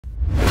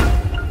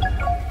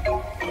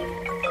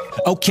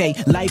Okay,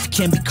 life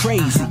can be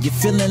crazy. You're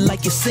feeling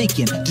like you're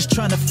sinking, just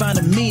trying to find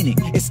a meaning.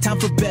 It's time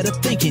for better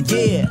thinking,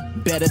 yeah,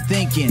 better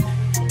thinking.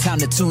 Time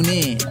to tune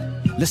in.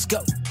 Let's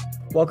go.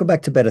 Welcome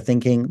back to Better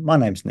Thinking. My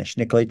name's Nesh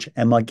Nikolic,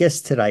 and my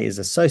guest today is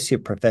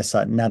Associate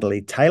Professor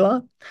Natalie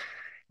Taylor.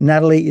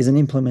 Natalie is an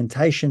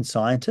implementation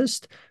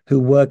scientist who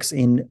works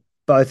in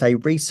both a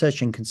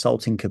research and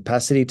consulting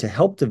capacity to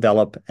help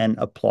develop and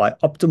apply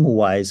optimal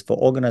ways for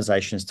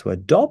organizations to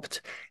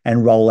adopt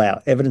and roll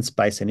out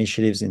evidence-based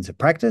initiatives into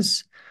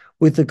practice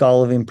with the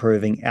goal of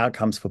improving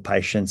outcomes for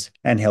patients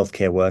and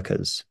healthcare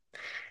workers.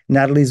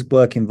 Natalie's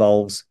work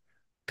involves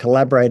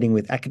collaborating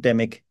with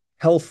academic,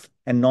 health,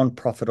 and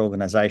non-profit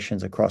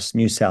organisations across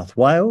New South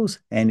Wales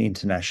and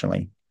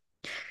internationally.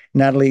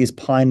 Natalie is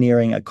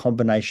pioneering a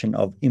combination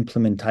of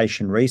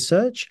implementation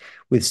research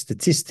with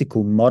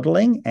statistical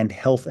modelling and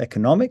health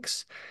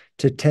economics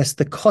to test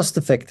the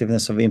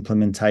cost-effectiveness of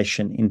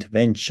implementation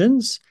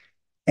interventions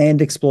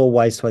and explore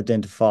ways to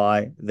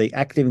identify the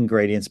active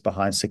ingredients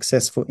behind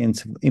successful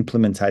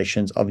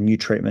implementations of new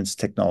treatments,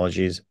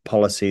 technologies,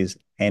 policies,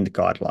 and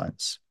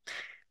guidelines.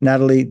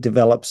 Natalie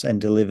develops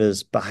and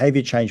delivers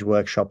behaviour change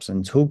workshops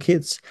and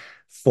toolkits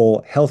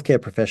for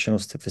healthcare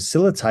professionals to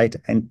facilitate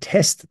and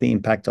test the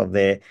impact of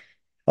the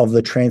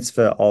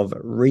transfer of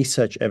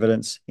research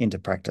evidence into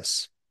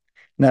practice.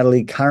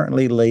 Natalie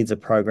currently leads a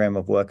program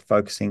of work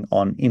focusing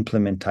on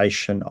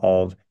implementation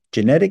of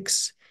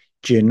genetics,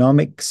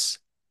 genomics,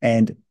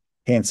 and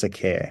cancer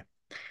care.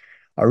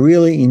 I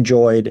really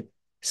enjoyed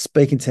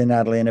speaking to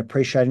Natalie and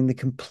appreciating the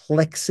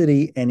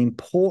complexity and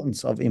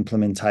importance of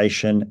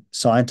implementation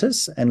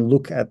scientists and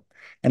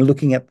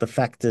looking at the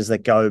factors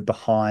that go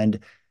behind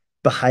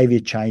behavior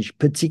change,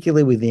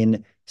 particularly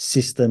within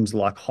systems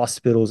like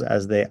hospitals,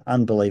 as they're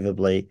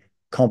unbelievably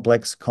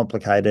complex,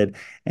 complicated,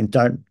 and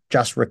don't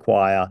just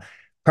require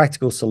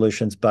practical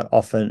solutions, but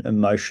often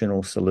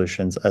emotional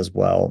solutions as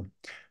well.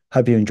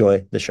 Hope you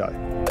enjoy the show.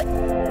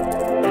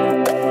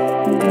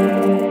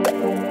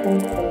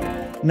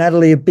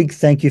 Natalie, a big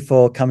thank you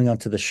for coming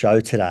onto the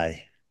show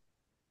today.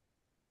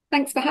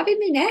 Thanks for having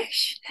me,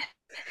 Nesh.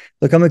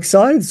 Look, I'm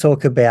excited to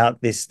talk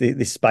about this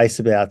space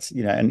about,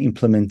 an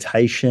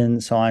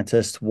implementation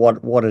scientist,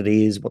 what it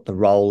is, what the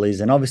role is,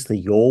 and obviously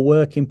your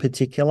work in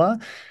particular.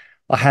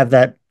 I have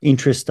that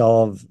interest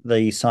of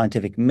the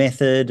scientific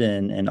method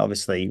and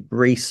obviously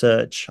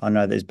research. I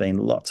know there's been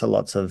lots and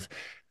lots of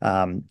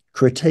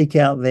critique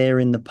out there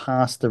in the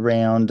past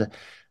around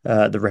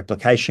the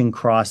replication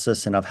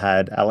crisis, and I've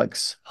had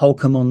Alex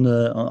Holcomb on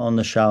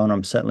the show, and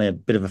I'm certainly a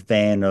bit of a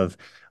fan of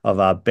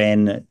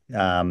Ben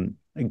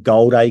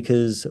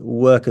Goldacre's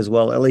work as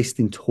well, at least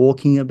in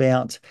talking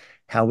about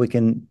how we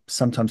can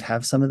sometimes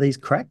have some of these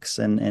cracks,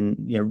 and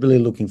really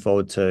looking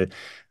forward to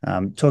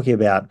talking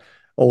about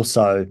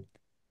also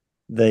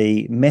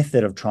the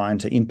method of trying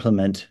to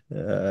implement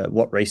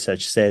what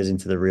research says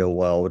into the real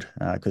world,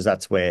 because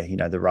that's where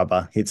the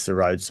rubber hits the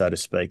road, so to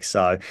speak.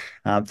 So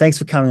thanks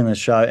for coming on the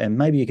show, and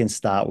maybe you can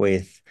start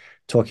with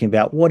talking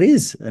about what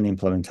is an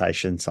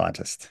implementation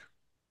scientist.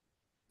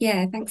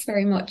 Yeah, thanks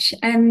very much.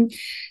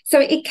 So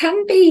it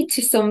can be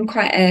to some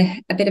quite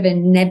a bit of a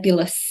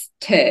nebulous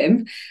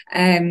term.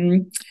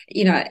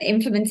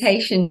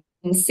 Implementation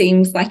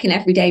seems like an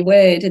everyday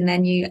word, and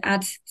then you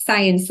add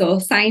science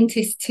or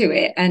scientist to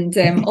it, and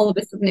all of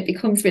a sudden it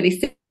becomes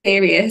really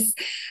serious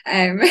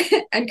and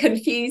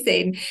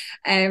confusing.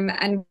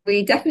 And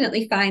we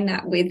definitely find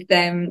that with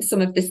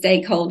some of the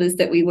stakeholders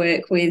that we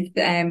work with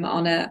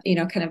on a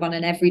kind of on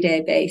an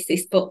everyday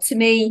basis. But to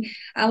me,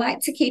 I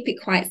like to keep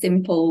it quite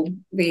simple,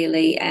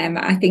 really.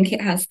 I think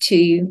it has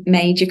two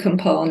major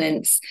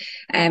components.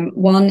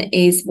 One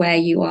is where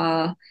you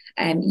are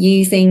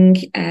using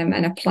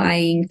and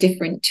applying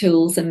different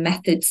tools and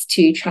methods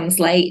to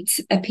translate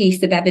a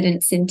piece of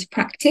evidence into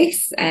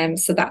practice.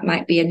 So that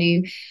might be a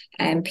new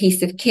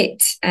piece of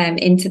kit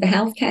into the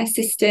healthcare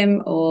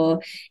system, or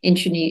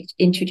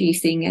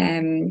introducing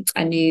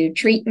a new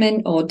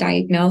treatment or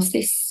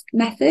diagnosis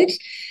method.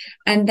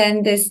 And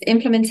then there's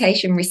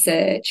implementation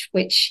research,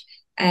 which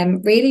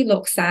really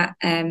looks at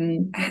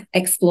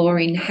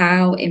exploring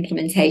how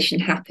implementation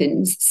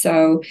happens.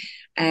 So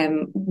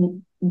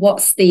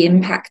what's the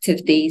impact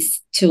of these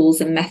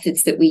tools and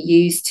methods that we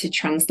use to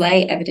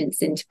translate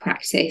evidence into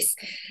practice?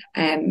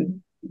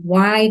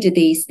 Why do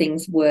these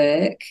things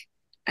work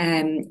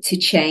to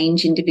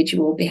change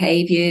individual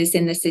behaviours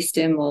in the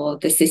system or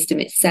the system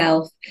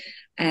itself?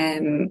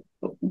 And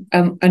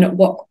at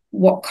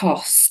what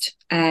cost?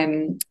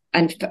 And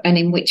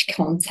in which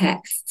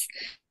contexts?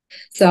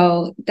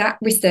 So that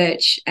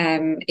research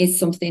is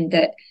something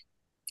that,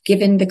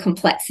 given the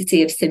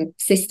complexity of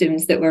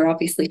systems that we're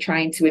obviously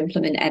trying to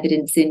implement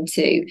evidence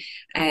into,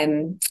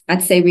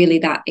 I'd say really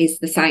that is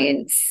the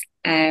science.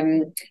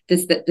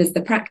 There's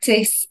the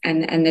practice,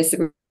 and there's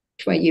the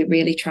where you're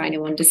really trying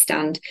to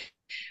understand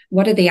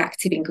what are the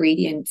active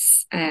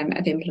ingredients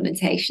of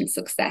implementation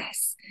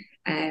success,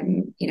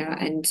 and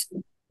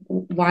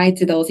why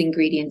do those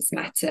ingredients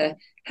matter?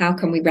 How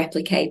can we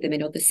replicate them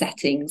in other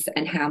settings,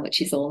 and how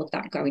much is all of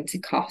that going to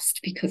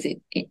cost? Because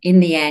in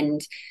the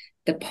end,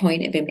 the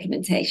point of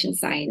implementation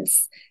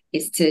science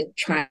is to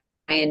try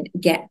and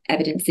get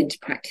evidence into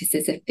practice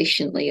as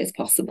efficiently as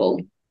possible.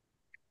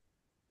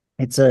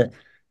 It's an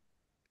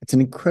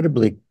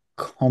incredibly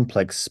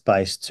complex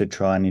space to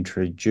try and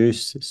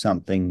introduce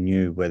something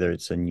new, whether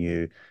it's a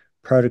new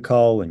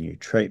protocol, a new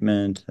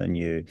treatment, a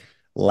new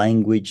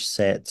language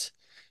set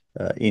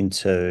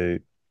into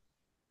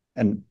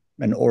an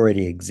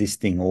already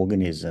existing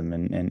organism.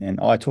 And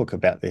I talk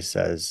about this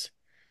as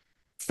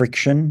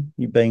friction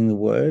being the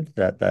word,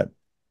 that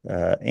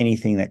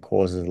anything that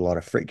causes a lot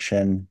of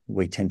friction,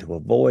 we tend to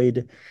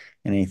avoid.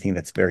 And anything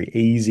that's very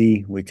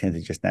easy, we tend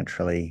to just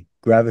naturally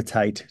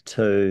gravitate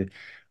to.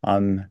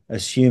 I'm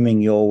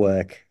assuming your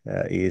work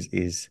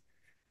is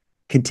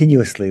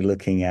continuously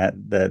looking at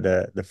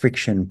the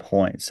friction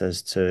points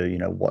as to, you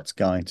know, what's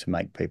going to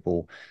make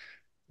people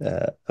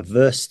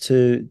averse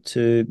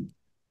to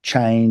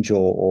change,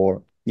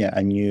 or yeah,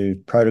 a new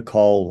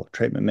protocol, or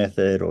treatment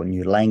method, or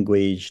new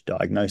language,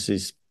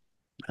 diagnosis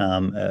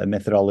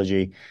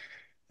methodology.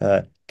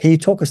 Can you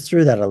talk us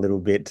through that a little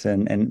bit?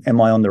 And am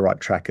I on the right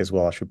track as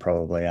well? I should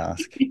probably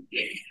ask.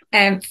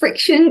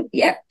 Friction,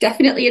 yeah,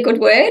 definitely a good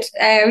word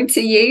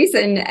to use,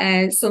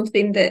 and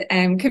something that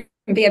can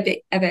be a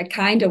bit of a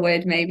kinder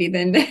word maybe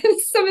than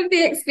some of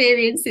the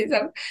experiences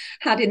I've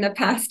had in the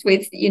past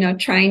with, you know,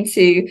 trying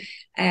to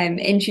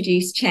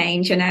introduce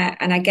change. And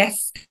I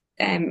guess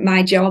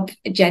my job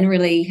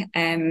generally,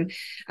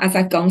 as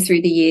I've gone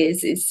through the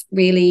years, is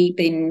really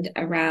been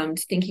around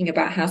thinking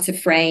about how to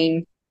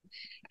frame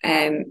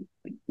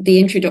the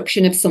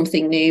introduction of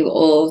something new,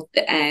 or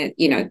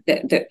you know,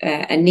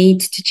 a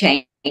need to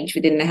change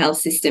within the health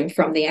system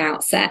from the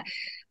outset.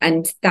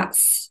 And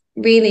that's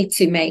really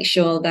to make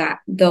sure that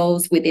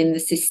those within the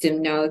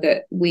system know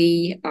that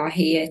we are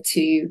here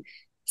to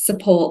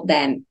support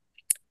them.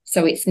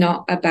 So it's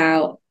not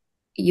about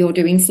you're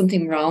doing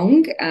something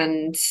wrong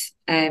and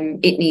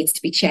it needs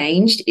to be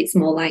changed. It's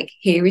more like,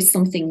 here is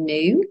something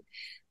new,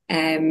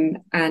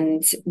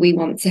 and we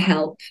want to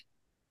help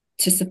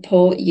to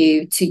support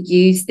you to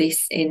use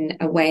this in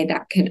a way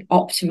that can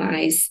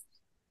optimize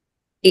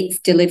its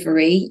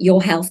delivery,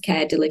 your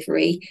healthcare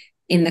delivery,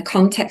 in the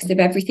context of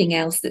everything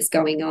else that's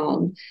going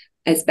on,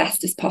 as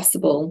best as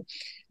possible.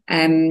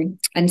 And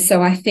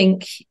so I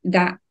think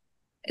that,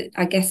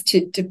 I guess,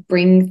 to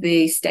bring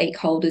the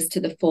stakeholders to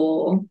the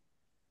fore,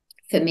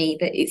 for me,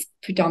 that it's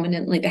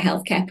predominantly the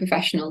healthcare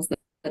professionals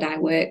that I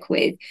work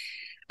with,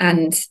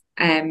 and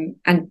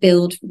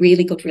build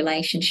really good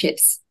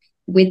relationships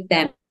with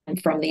them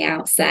from the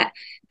outset,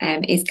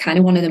 is kind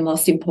of one of the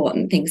most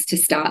important things to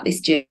start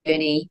this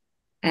journey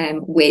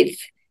with,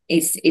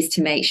 is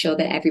to make sure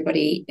that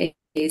everybody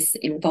is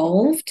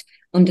involved,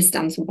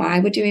 understands why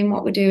we're doing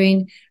what we're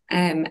doing,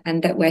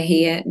 and that we're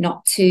here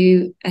not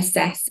to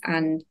assess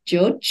and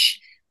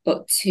judge,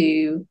 but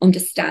to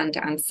understand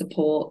and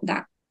support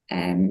that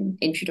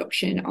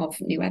introduction of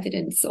new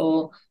evidence,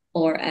 or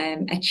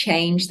a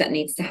change that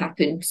needs to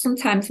happen,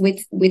 sometimes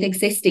with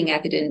existing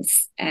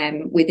evidence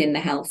within the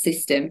health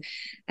system.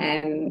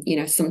 You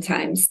know,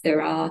 sometimes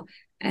there are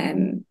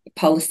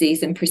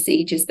policies and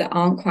procedures that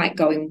aren't quite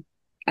going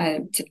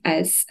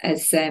as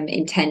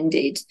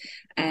intended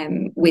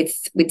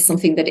with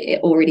something that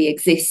it already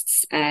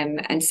exists,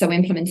 and so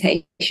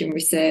implementation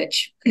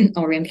research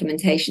or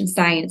implementation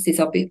science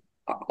is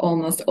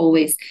almost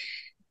always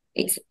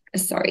it's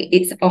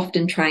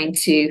often trying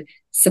to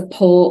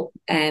support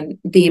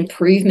the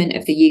improvement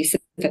of the use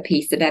of a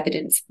piece of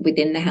evidence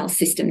within the health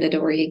system that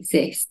already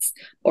exists,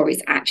 or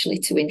is actually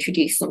to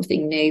introduce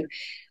something new.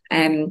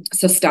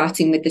 So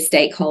starting with the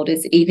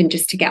stakeholders, even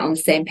just to get on the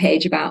same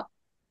page about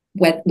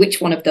which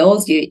one of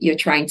those you're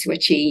trying to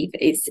achieve,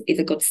 is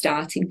a good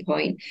starting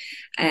point.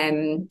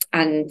 And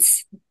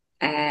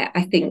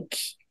I think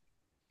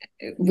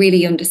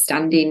really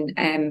understanding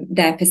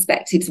their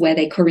perspectives, where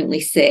they currently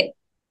sit,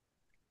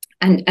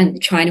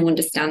 and trying to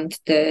understand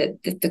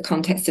the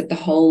context of the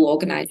whole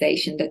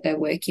organisation that they're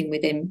working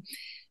within,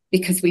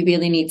 because we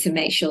really need to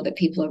make sure that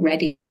people are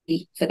ready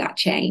for that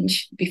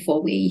change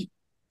before we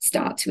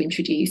start to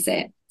introduce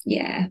it.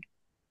 Yeah.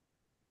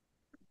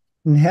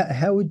 And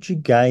how would you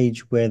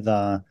gauge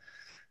whether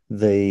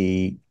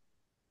the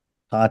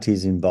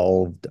parties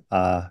involved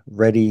are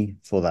ready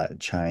for that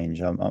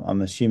change?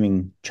 I'm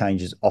assuming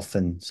change is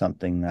often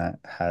something that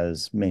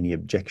has many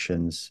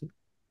objections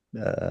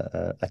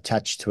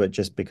attached to it,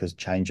 just because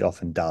change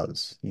often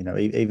does. You know,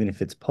 even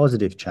if it's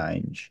positive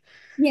change,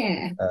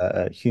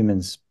 Yeah.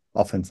 humans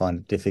often find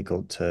it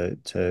difficult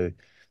to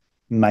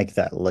make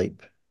that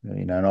leap.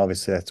 You know, and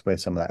obviously that's where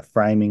some of that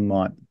framing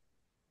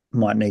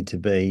might need to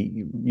be,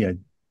 you know,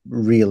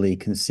 really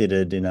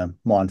considered in a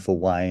mindful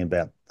way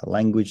about the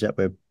language that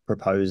we're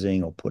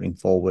proposing or putting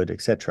forward,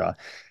 etc.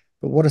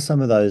 But what are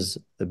some of those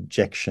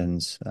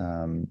objections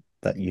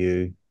that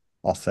you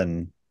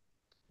often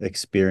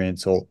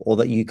experience, or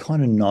that you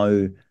kind of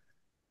know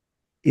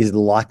is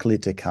likely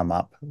to come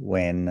up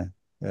when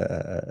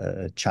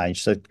a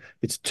change? So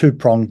it's a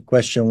two-pronged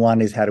question.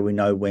 One is, how do we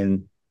know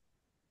when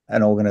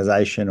an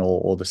organization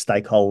or the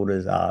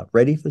stakeholders are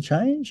ready for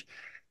change?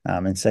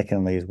 And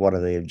secondly, is what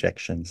are the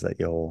objections that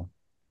you're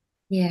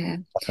Yeah.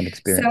 often So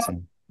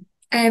experiencing?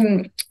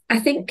 I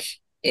think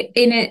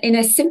in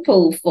a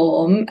simple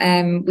form,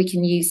 we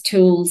can use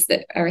tools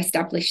that are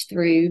established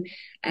through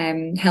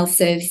health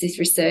services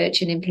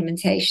research and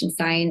implementation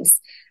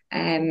science,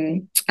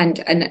 and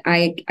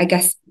I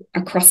guess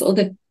across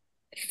other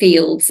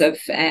fields of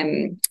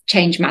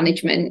change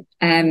management,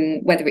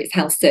 whether it's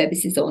health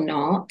services or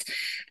not,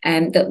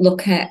 that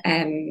look at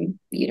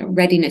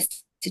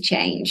readiness to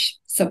change.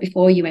 So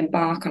before you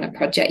embark on a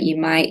project, you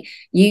might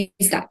use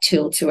that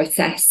tool to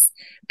assess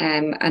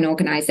an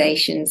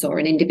organisation's or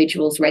an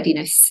individual's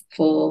readiness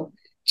for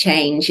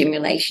change in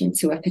relation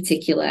to a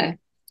particular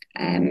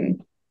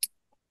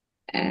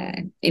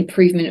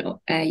improvement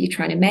you're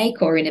trying to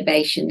make or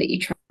innovation that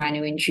you're trying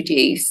to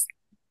introduce.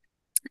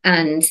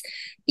 And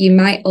you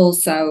might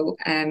also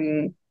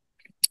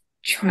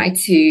try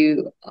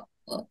to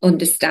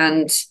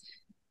understand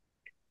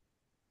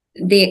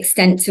the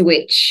extent to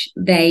which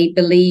they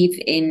believe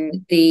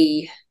in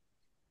the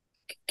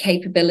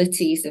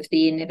capabilities of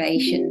the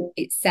innovation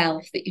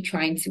itself that you're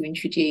trying to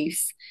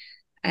introduce.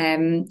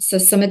 So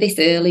some of this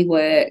early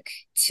work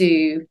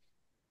to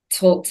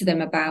talk to them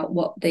about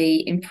what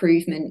the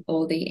improvement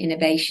or the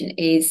innovation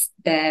is,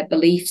 their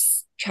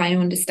beliefs, try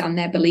and understand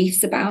their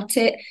beliefs about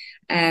it,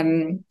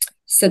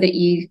 so that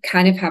you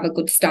kind of have a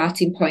good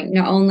starting point.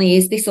 Not only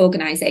is this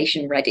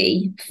organization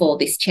ready for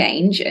this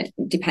change,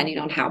 depending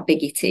on how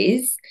big it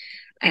is,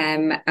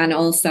 and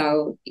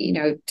also,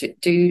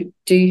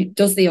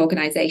 does the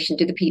organization,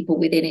 do the people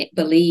within it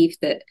believe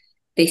that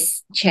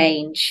this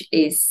change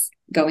is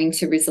going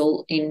to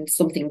result in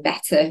something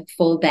better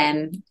for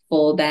them,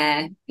 for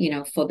their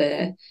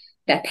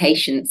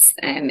patients,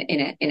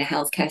 in a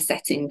healthcare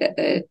setting that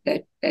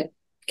they're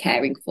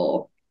caring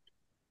for.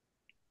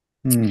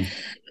 Mm.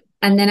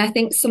 And then I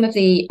think some of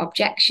the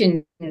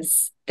objections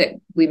that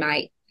we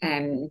might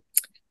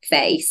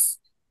face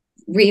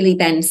really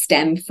then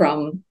stem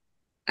from,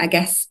 I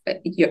guess,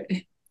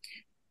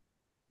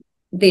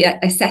 the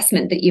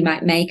assessment that you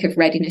might make of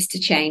readiness to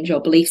change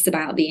or beliefs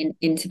about the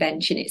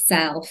intervention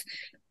itself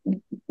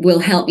will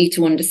help you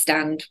to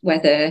understand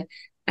whether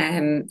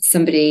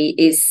somebody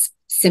is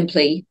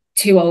simply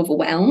too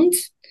overwhelmed.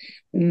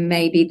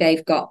 Maybe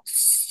they've got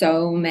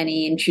so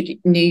many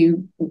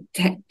new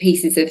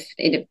pieces of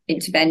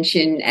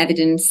intervention,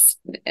 evidence,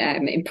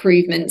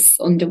 improvements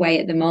underway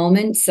at the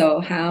moment.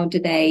 So how do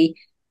they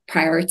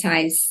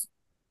prioritize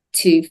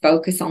to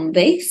focus on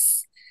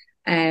this?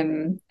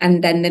 And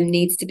then there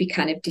needs to be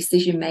kind of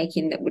decision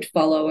making that would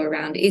follow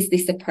around, is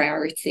this a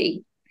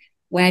priority?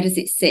 Where does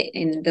it sit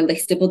in the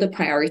list of other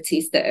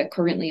priorities that are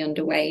currently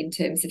underway in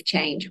terms of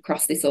change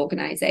across this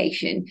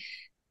organisation?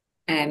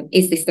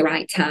 Is this the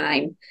right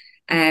time?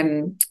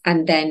 And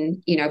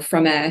then,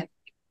 from an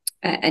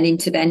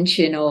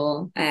intervention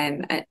or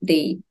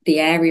the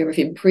area of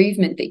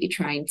improvement that you're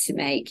trying to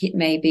make, it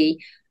may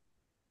be,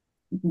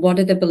 what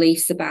are the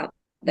beliefs about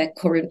their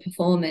current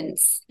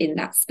performance in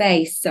that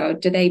space? So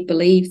do they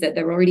believe that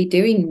they're already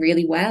doing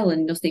really well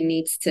and nothing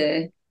needs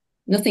to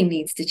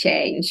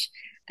change?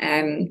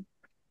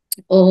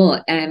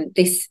 Or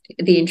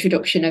the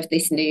introduction of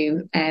this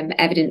new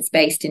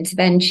evidence-based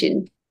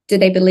intervention, do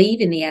they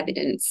believe in the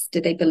evidence?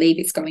 Do they believe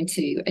it's going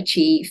to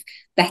achieve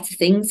better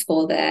things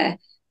for the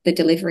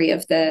delivery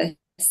of the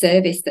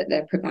service that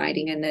they're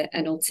providing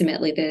and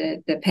ultimately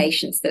the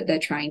patients that they're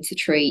trying to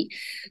treat?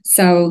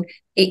 So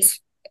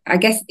it's, I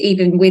guess,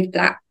 even with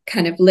that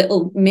kind of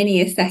little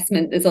mini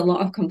assessment, there's a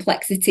lot of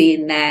complexity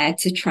in there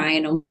to try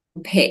and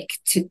unpick,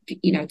 to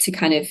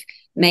kind of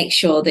make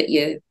sure that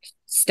your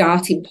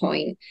starting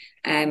point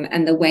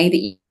and the way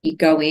that you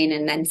go in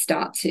and then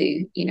start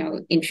to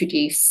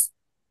introduce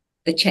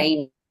the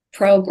change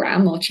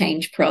program or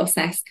change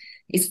process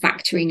is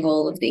factoring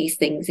all of these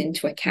things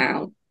into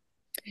account.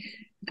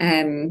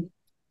 Does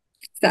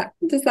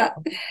that?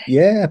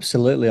 Yeah,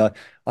 absolutely.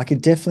 I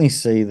could definitely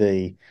see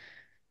the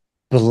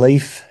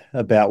belief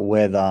about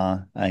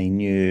whether a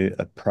new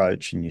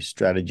approach, a new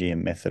strategy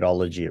and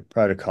methodology, a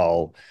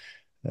protocol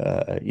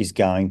is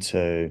going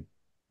to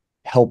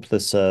help the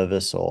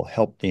service or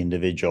help the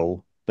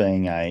individual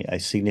being a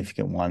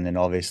significant one, then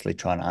obviously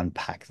trying to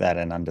unpack that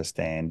and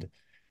understand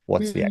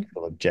what's the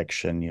actual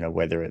objection,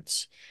 whether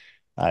it's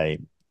a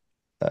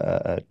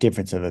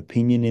difference of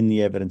opinion in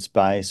the evidence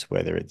base,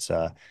 whether it's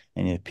an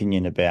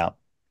opinion about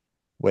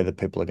whether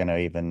people are going to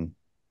even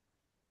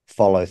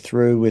follow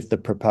through with the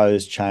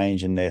proposed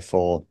change, and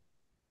therefore,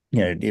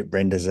 it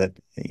renders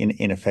it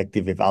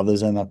ineffective if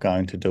others are not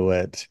going to do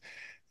it.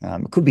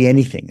 It could be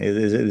anything.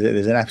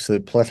 There's an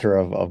absolute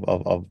plethora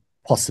of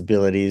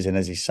possibilities. And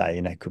as you say,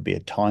 it could be a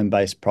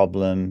time-based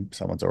problem.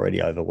 Someone's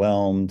already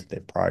overwhelmed. They're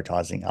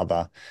prioritizing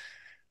other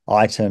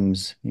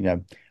items.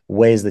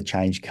 Where's the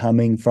change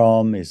coming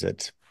from? Is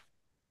it,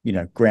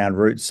 ground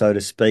roots, so to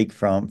speak,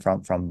 from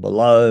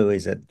below?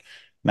 Is it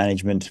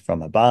management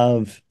from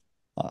above?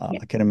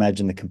 I can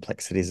imagine the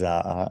complexities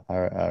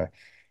are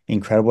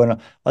incredible.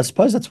 And I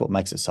suppose that's what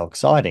makes it so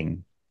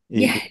exciting,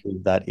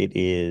 is that it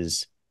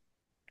is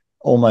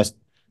almost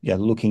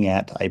looking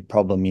at a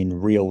problem in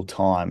real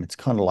time. It's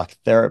kind of like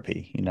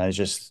therapy,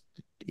 just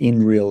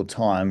in real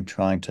time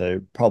trying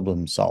to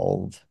problem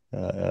solve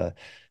the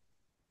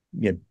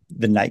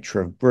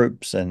nature of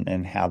groups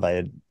and how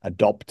they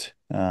adopt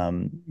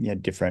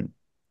different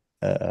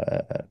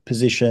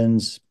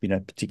positions,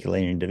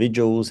 particularly in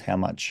individuals, how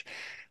much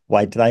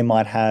weight they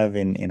might have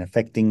in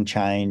affecting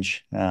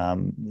change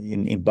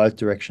in both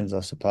directions,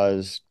 I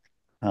suppose,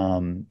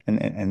 and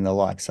the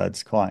like. So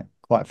it's quite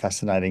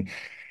fascinating.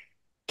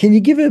 Can you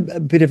give a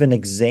bit of an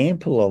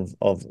example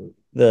of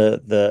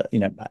the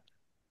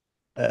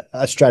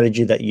a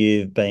strategy that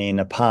you've been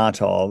a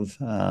part of,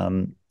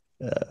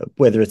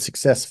 whether it's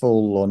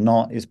successful or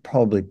not, is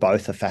probably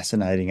both are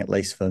fascinating, at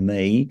least for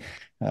me.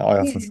 I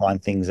often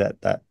find things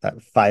that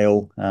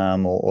fail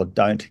or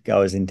don't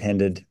go as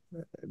intended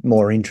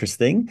more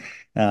interesting.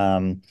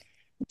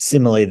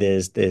 Similarly,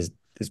 there's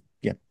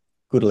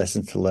good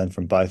lessons to learn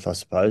from both, I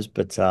suppose.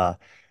 But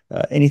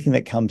anything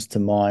that comes to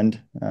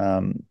mind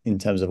in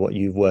terms of what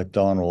you've worked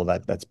on or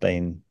that's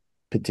been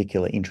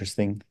particularly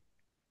interesting?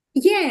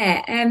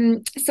 Yeah,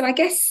 so I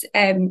guess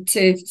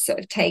to sort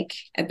of take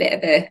a bit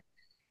of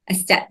a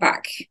step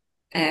back,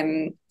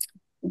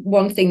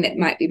 one thing that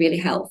might be really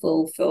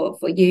helpful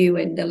for you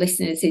and the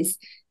listeners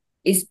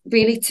is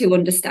really to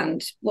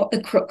understand what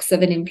the crux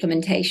of an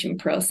implementation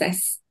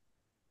process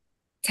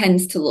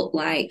tends to look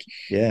like.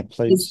 Yeah,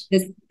 please.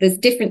 There's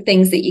different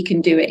things that you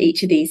can do at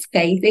each of these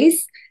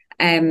phases,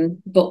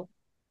 but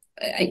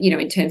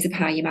in terms of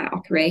how you might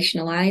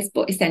operationalize,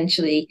 but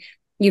essentially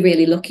you're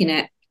really looking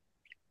at,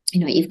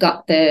 you've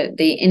got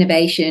the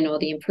innovation or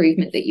the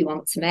improvement that you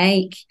want to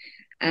make.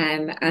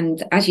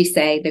 And as you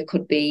say, it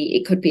could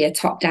be a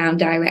top-down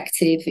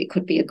directive, it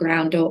could be a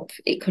ground up,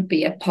 it could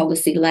be a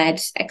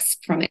policy-led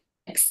from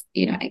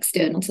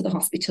external to the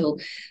hospital.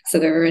 So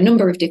there are a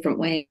number of different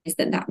ways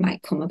that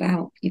might come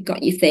about. You've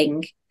got your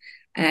thing,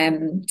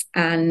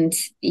 and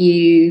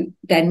you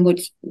then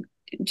would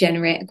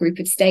generate a group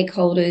of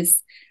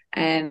stakeholders,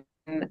 a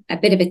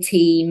bit of a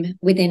team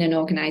within an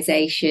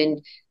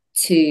organization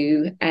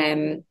to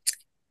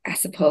I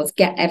suppose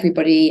get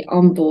everybody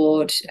on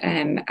board,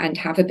 and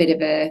have a bit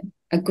of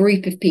a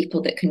group of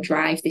people that can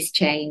drive this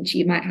change.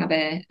 You might have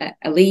a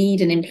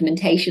lead, an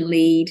implementation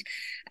lead,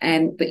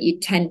 but you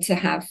tend to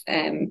have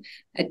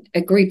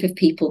a group of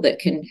people that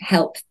can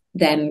help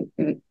them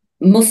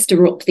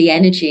muster up the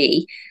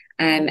energy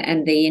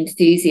and the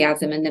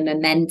enthusiasm and the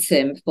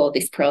momentum for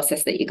this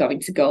process that you're going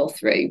to go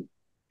through.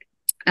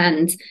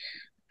 And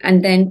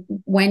then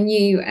when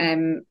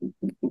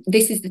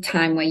this is the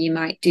time where you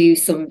might do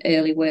some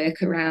early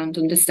work around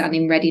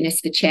understanding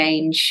readiness for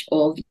change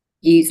or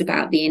views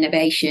about the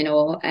innovation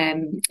or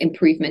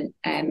improvement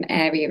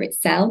area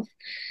itself.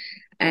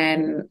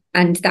 And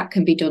that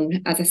can be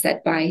done, as I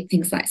said, by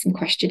things like some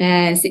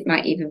questionnaires. It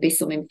might even be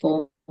some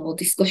informal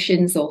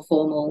discussions or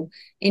formal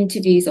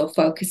interviews or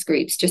focus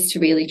groups, just to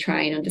really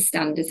try and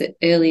understand as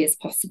early as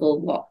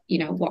possible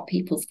what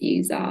people's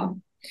views are.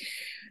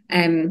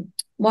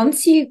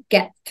 Once you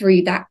get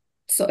through that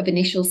sort of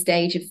initial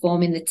stage of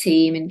forming the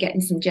team and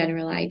getting some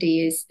general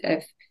ideas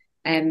of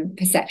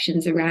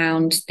perceptions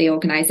around the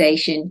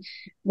organisation,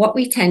 what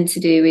we tend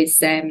to do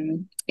is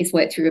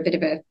work through a bit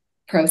of a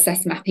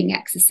process mapping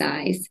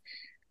exercise.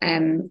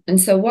 And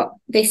so what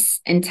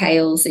this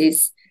entails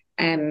is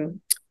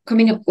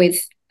coming up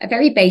with a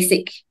very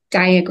basic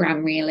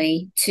diagram,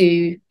 really,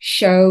 to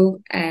show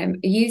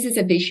users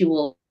a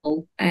visual,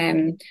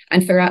 and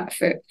for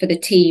the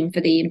team,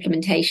 for the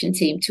implementation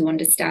team, to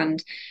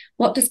understand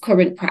what does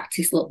current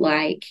practice look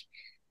like,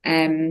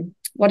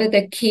 what are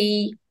the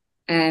key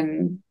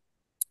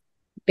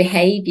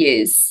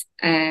behaviours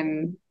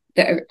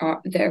that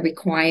are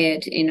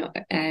required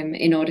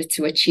in order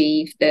to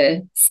achieve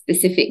the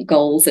specific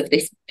goals of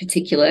this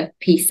particular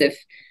piece of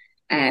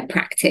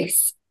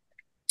practice.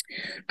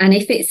 And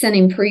if it's an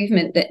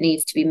improvement that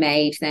needs to be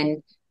made,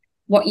 then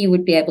what you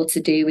would be able to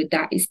do with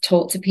that is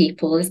talk to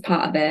people as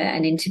part of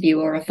an interview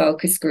or a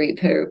focus group,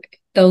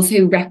 those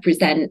who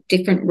represent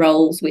different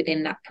roles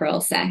within that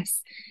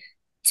process,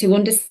 to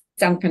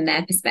understand from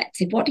their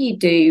perspective, what do you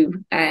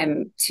do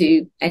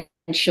to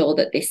ensure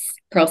that this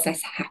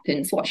process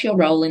happens? What's your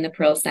role in the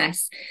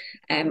process?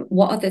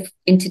 What are the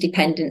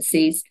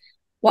interdependencies?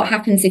 What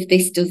happens if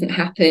this doesn't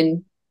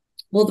happen?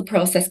 Will the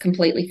process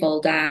completely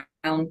fall down?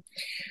 And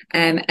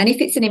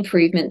if it's an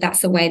improvement,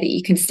 that's a way that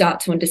you can start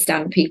to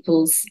understand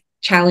people's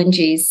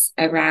challenges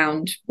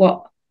around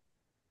what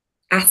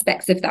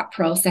aspects of that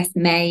process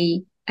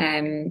may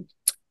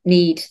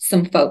need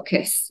some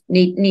focus,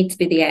 need to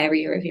be the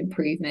area of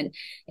improvement.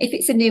 If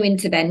it's a new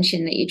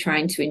intervention that you're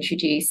trying to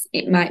introduce,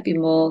 it might be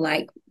more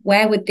like,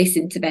 where would this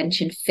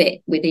intervention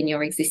fit within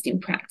your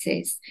existing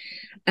practice?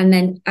 And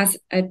then as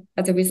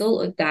a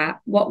result of that,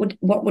 what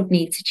would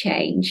need to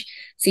change?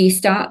 So you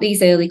start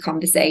these early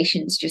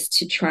conversations just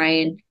to try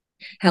and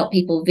help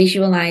people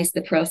visualize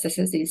the process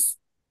as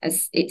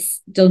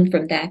it's done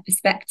from their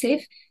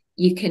perspective.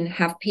 You can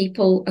have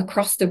people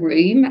across the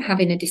room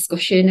having a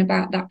discussion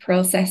about that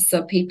process,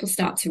 so people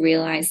start to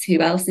realize who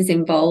else is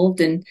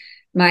involved and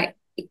might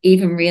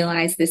even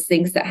realize there's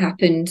things that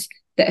happened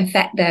that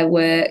affect their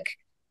work,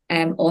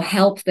 or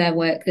help their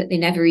work that they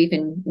never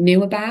even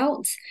knew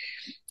about.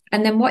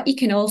 And then what you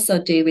can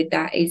also do with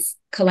that is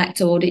collect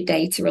audit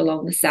data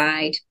along the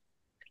side,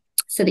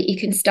 so that you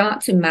can start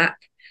to map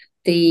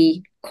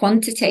the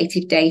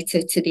quantitative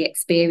data to the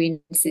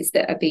experiences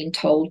that are being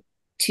told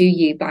to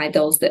you by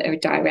those that are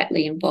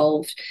directly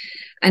involved.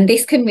 And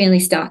this can really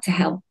start to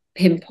help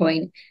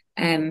pinpoint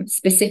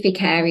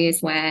specific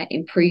areas where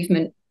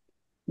improvement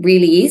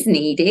really is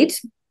needed.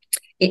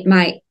 It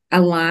might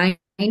align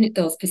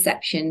those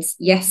perceptions.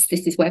 Yes,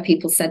 this is where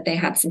people said they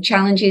had some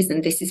challenges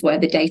and this is where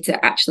the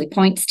data actually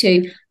points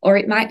to, or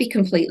it might be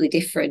completely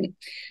different,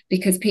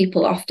 because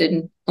people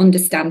often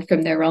understand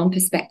from their own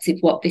perspective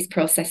what this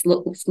process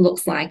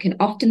looks like, and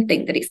often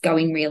think that it's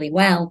going really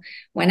well,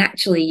 when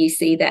actually you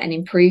see that an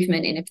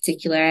improvement in a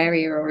particular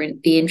area or in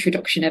the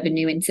introduction of a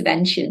new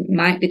intervention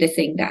might be the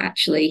thing that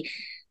actually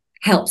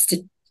helps to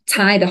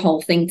tie the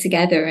whole thing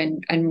together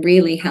and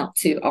really help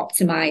to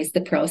optimize the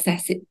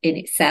process in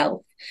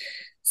itself.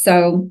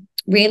 So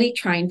really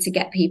trying to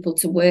get people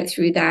to work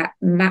through that,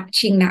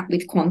 matching that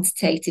with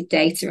quantitative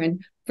data.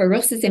 And for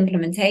us as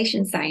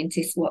implementation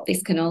scientists, what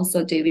this can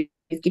also do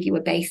is give you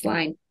a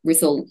baseline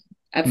result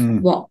of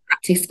what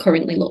practice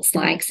currently looks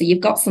like. So you've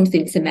got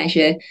something to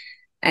measure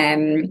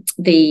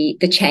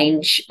the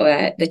change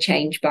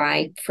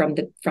by from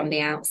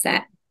the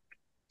outset.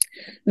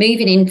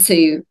 Moving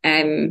into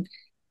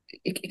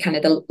kind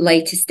of the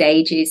later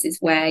stages is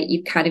where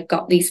you've kind of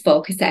got these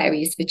focus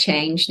areas for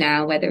change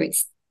now, whether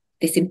it's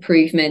this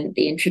improvement,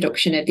 the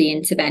introduction of the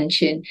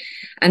intervention.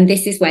 And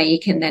this is where you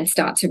can then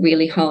start to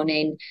really hone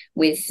in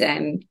with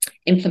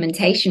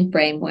implementation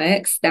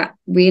frameworks that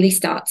really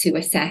start to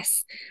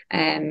assess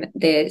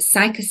the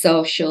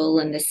psychosocial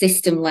and the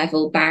system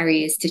level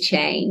barriers to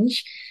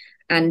change.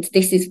 And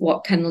this is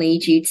what can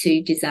lead you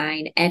to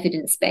design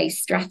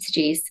evidence-based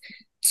strategies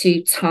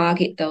to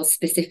target those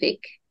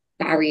specific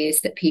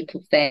barriers that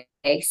people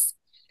face.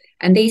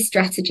 And these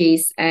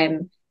strategies,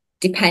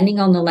 depending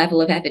on the level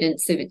of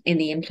evidence in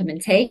the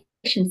implementation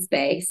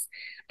space,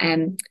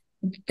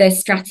 there's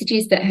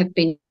strategies that have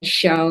been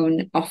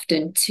shown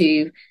often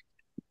to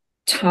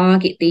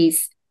target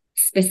these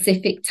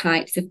specific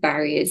types of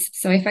barriers.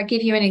 So if I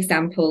give you an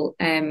example,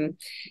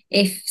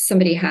 if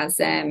somebody has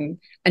a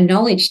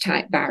knowledge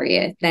type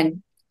barrier,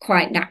 then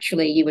quite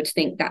naturally you would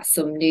think that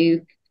some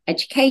new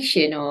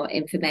education or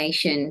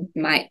information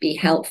might be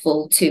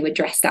helpful to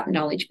address that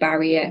knowledge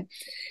barrier.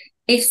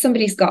 If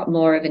somebody's got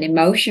more of an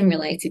emotion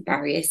related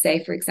barrier,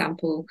 say, for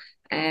example,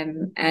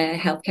 a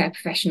healthcare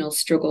professional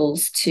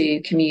struggles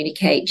to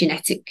communicate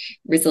genetic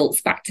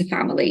results back to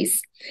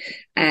families,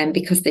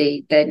 because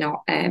they're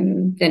not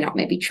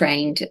maybe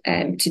trained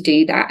to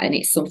do that, and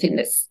it's something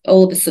that's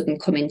all of a sudden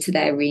come into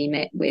their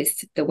remit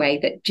with the way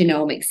that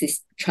genomics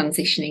is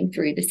transitioning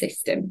through the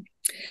system.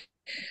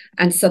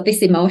 And so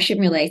this emotion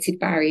related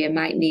barrier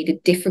might need a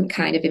different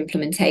kind of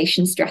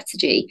implementation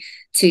strategy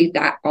to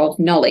that of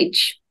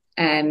knowledge.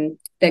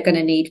 They're going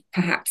to need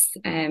perhaps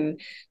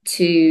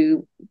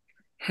to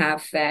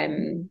have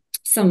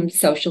some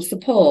social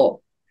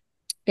support.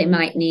 They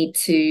might need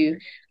to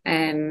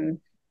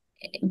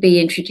be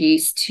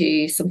introduced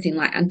to something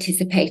like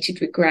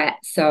anticipated regret.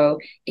 So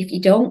if you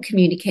don't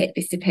communicate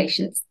this to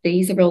patients,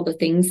 these are all the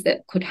things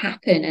that could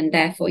happen, and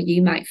therefore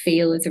you might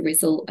feel as a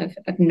result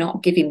of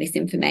not giving this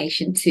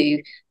information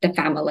to the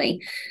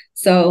family.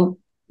 So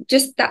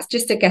that's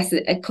just I guess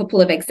a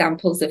couple of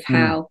examples of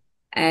how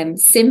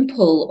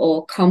simple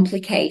or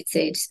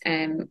complicated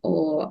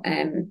or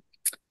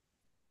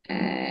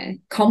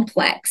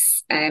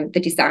complex the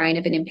design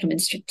of an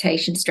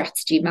implementation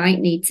strategy might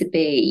need to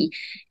be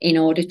in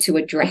order to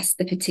address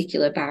the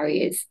particular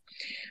barriers.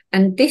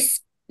 And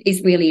this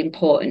is really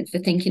important for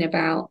thinking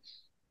about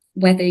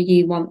whether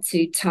you want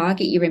to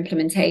target your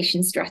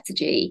implementation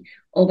strategy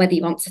or whether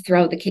you want to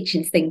throw the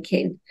kitchen sink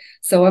in.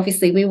 So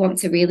obviously we want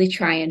to really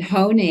try and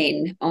hone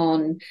in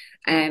on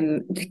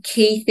the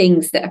key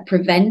things that are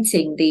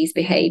preventing these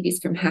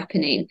behaviours from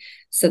happening,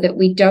 so that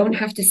we don't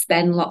have to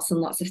spend lots and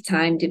lots of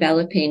time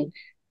developing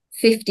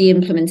 50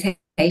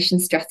 implementation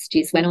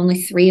strategies when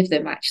only 3 of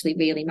them actually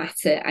really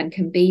matter and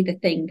can be the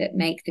thing that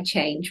make the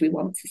change we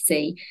want to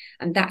see.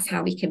 And that's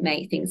how we can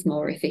make things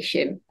more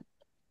efficient.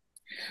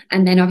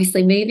 And then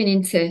obviously moving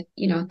into,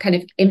 kind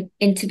of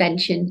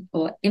intervention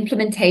or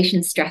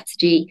implementation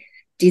strategy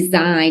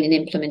design and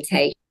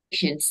implementation.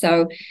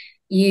 So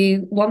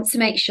you want to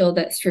make sure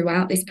that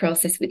throughout this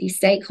process with your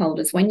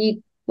stakeholders, when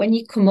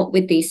you come up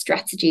with these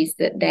strategies,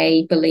 that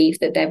they believe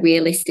that they're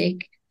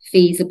realistic,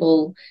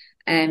 feasible,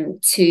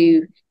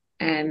 to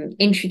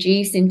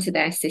introduce into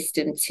their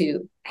system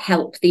to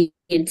help the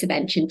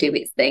intervention do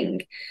its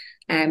thing.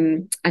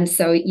 And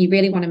so you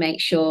really want to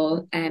make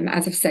sure,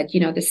 as I've said,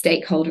 the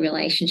stakeholder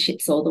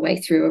relationships all the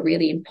way through are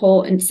really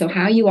important. So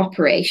how you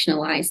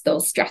operationalize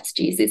those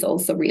strategies is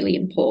also really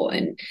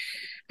important.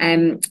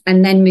 And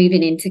then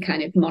moving into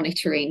kind of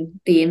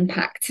monitoring the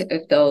impact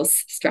of those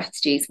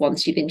strategies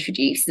once you've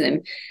introduced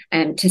them,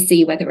 to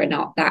see whether or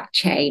not that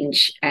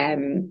change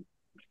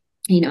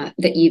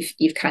that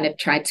you've kind of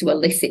tried to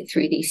elicit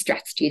through these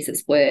strategies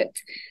has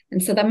worked.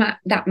 And so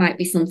that might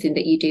be something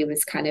that you do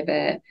as kind of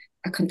a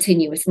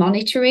continuous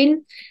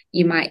monitoring.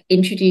 You might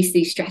introduce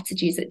these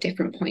strategies at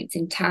different points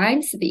in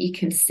time so that you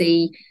can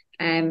see,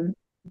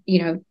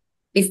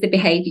 is the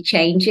behavior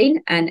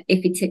changing? And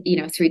if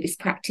it's, through this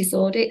practice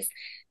audits,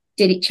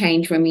 did it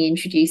change when we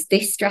introduced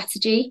this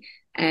strategy?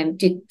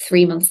 Did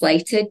 3 months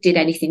later, did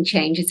anything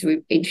change as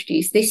we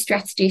introduced this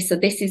strategy? So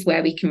this is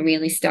where we can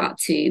really start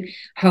to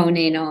hone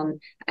in on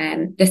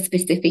the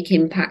specific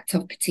impact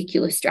of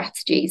particular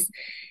strategies.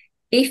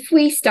 If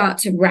we start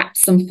to wrap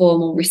some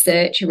formal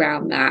research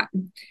around that,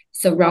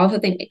 so rather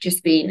than it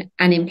just being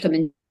an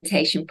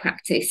implementation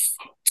practice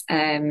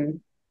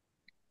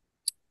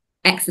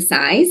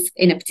exercise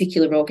in a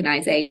particular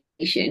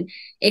organisation,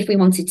 if we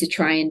wanted to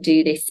try and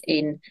do this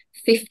in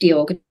 50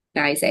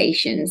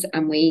 organisations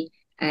and we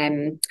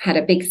had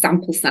a big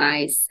sample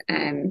size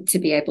to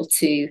be able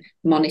to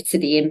monitor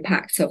the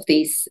impact of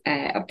this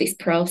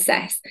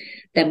process,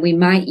 then we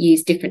might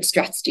use different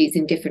strategies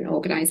in different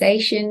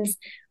organisations.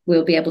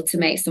 We'll be able to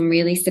make some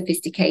really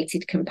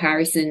sophisticated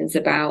comparisons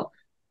about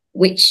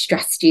which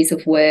strategies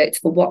have worked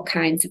for what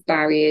kinds of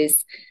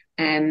barriers,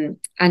 and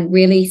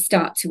really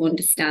start to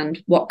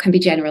understand what can be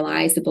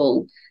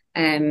generalizable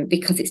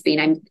because it's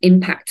been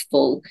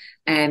impactful,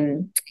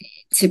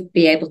 to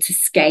be able to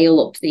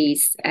scale up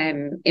these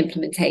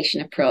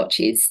implementation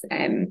approaches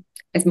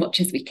as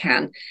much as we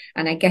can.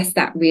 And I guess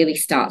that really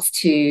starts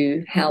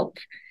to help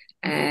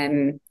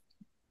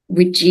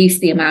reduce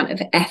the amount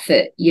of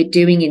effort you're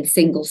doing in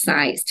single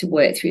sites to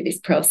work through this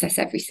process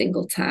every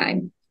single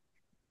time.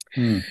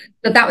 So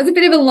that was a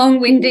bit of a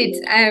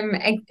long-winded,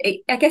 I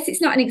guess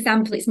it's not an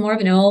example, it's more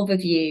of an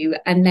overview.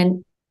 And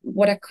then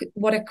what I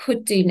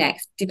could do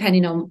next,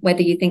 depending on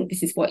whether you think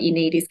this is what you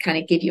need, is kind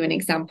of give you an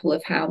example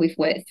of how we've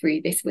worked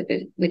through this with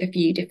a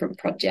few different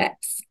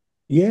projects.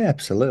 Yeah,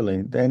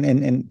 absolutely.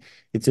 And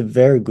it's a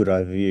very good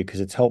overview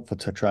because it's helpful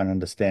to try and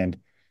understand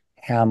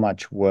how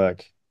much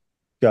work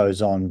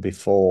goes on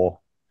before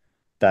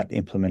that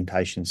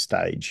implementation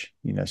stage,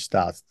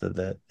 starts.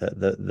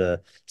 The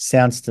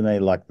sounds to me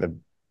like the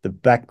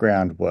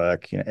background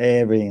work,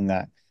 everything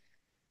that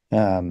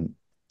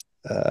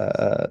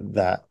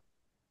that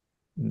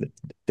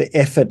the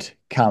effort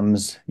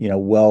comes,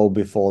 well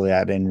before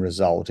that end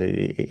result.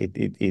 It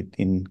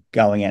in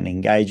going out and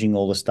engaging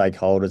all the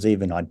stakeholders,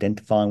 even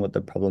identifying what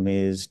the problem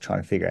is,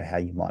 trying to figure out how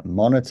you might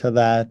monitor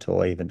that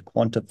or even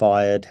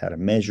quantify it, how to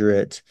measure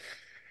it.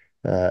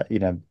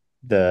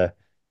 The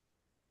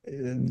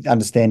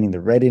understanding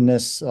the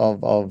readiness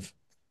of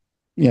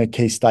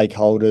key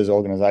stakeholders,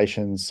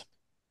 organizations,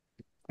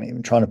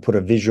 even trying to put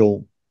a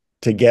visual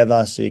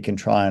together so you can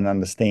try and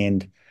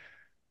understand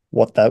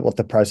what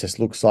the process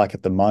looks like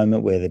at the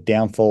moment, where the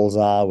downfalls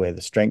are, where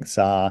the strengths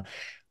are,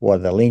 what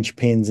are the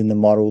linchpins in the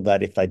model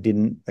that if they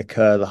didn't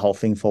occur, the whole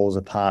thing falls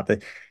apart.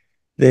 But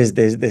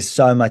there's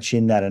so much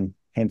in that, and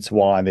hence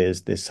why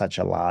there's such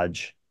a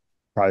large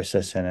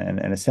process, and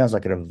it sounds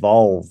like it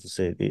evolves.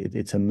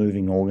 It's a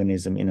moving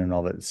organism in and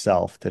of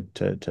itself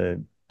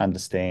to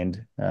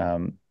understand,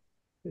 and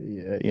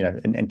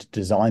to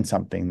design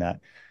something that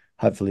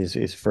hopefully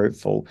is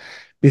fruitful.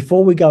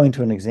 Before we go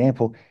into an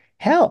example,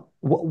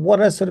 what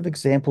are sort of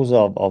examples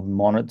of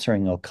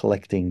monitoring or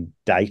collecting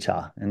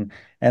data? And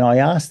I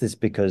ask this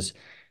because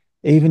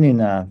even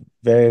in a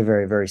very,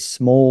 very, very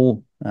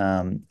small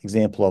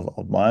example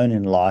of my own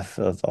in life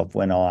of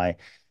when I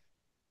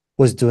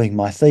was doing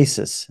my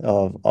thesis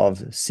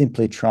of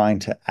simply trying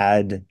to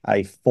add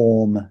a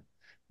form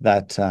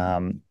that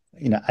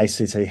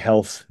ACT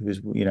Health,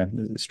 who's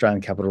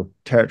Australian Capital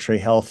Territory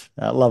Health,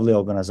 a lovely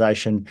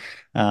organisation,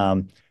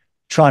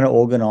 trying to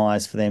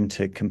organise for them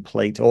to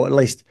complete or at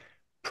least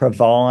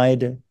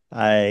provide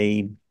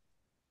a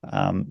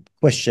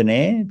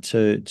questionnaire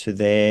to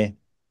their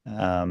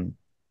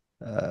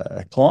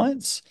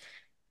clients.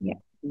 Yeah.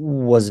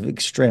 Was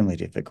extremely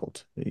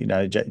difficult.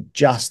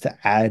 Just to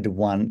add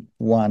one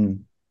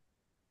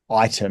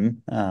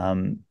item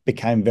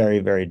became very,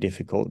 very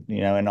difficult.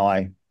 And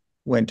I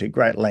went to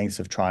great lengths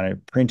of trying to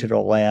print it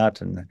all out.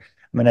 And I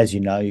mean, as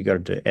you know, you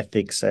got to do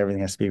ethics, so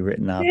everything has to be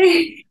written up.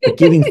 But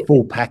giving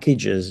full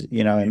packages,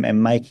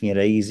 and making it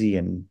easy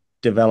and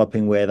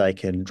developing where they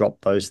can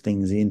drop those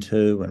things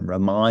into and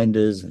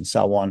reminders and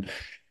so on.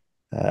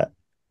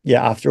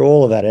 After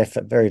all of that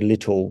effort, very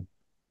little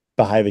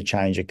behavior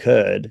change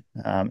occurred.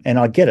 And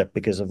I get it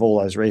because of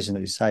all those reasons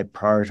that you say,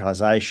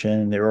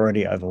 prioritization, they're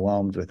already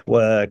overwhelmed with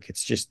work.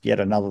 It's just yet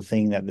another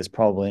thing that there's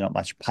probably not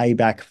much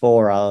payback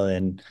for other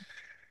than,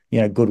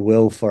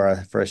 goodwill for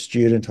a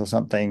student or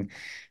something.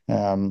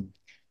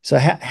 So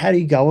how do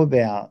you go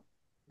about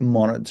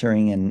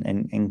monitoring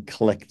and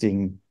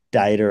collecting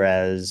data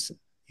as,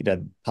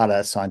 part of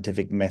that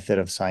scientific method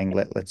of saying,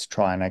 let's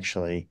try and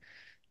actually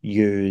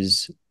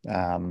use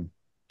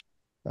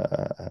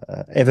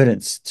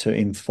evidence to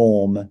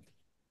inform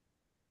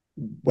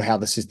how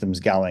the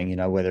system's going,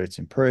 whether it's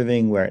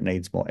improving, where it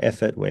needs more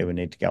effort, where we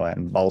need to go out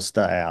and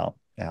bolster our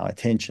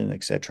attention,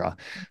 etc.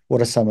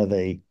 What are some of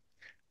the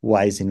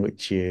ways in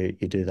which you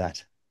do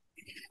that?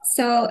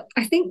 So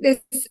I think there's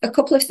a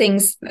couple of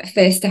things.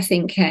 First, I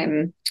think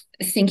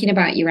thinking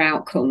about your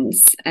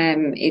outcomes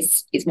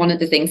is one of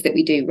the things that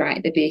we do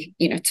right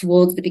at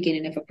towards the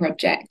beginning of a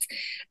project,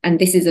 and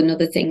this is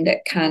another thing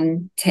that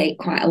can take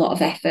quite a lot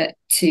of effort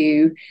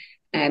to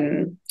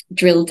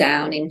drill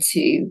down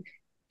into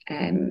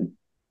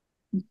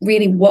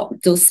really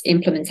what does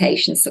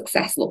implementation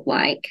success look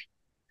like,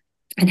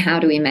 and how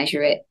do we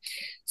measure it.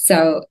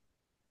 So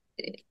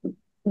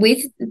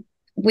with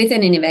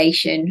an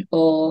innovation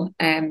or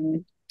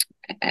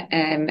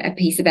a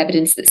piece of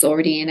evidence that's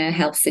already in a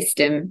health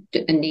system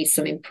and needs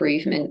some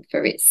improvement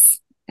for its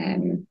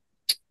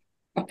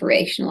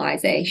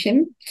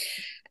operationalization,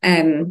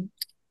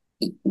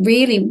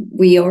 really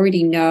we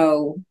already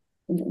know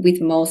with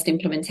most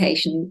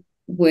implementation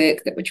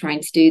work that we're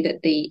trying to do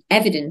that the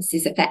evidence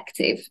is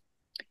effective.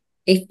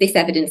 If this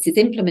evidence is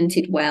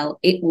implemented well,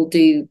 it will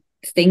do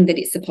the thing that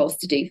it's supposed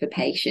to do for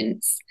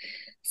patients.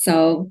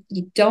 So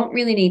you don't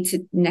really need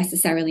to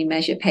necessarily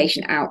measure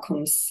patient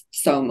outcomes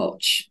so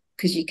much,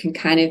 because you can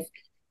kind of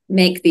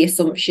make the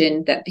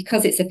assumption that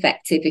because it's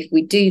effective, if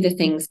we do the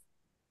things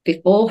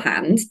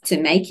beforehand to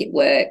make it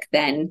work,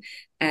 then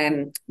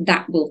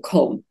that will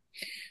come.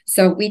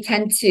 So we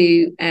tend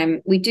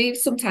to, we do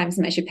sometimes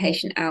measure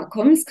patient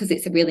outcomes because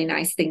it's a really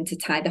nice thing to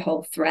tie the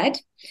whole thread.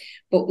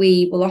 But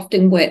we will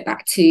often work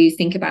back to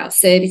think about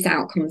service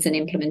outcomes and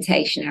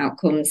implementation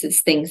outcomes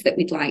as things that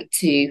we'd like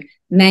to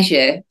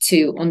measure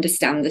to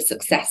understand the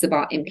success of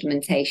our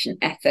implementation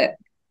effort.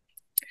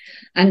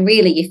 And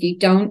really, if you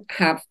don't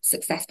have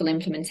successful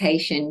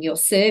implementation, your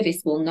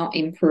service will not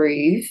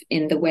improve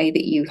in the way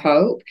that you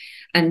hope.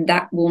 And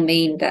that will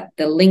mean that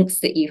the links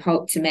that you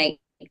hope to make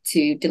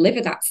to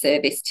deliver that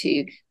service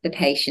to the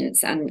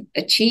patients and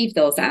achieve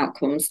those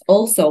outcomes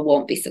also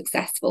won't be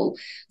successful.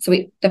 So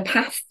the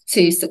path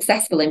to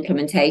successful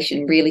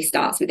implementation really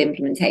starts with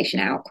implementation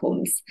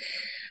outcomes.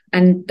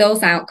 And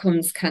those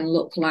outcomes can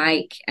look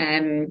like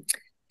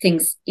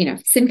things,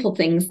 simple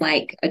things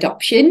like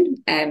adoption.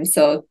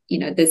 So,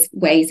 there's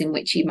ways in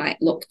which you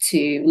might look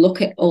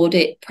at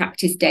audit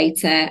practice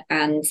data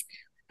and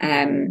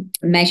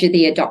measure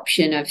the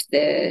adoption of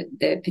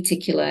the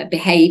particular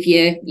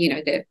behaviour,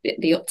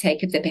 the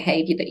uptake of the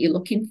behaviour that you're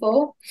looking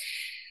for.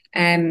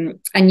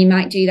 And you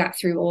might do that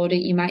through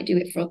audit. You might do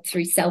it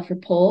through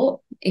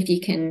self-report if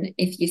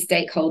your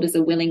stakeholders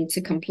are willing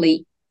to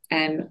complete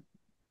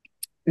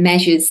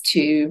measures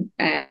to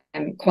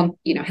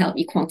help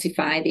you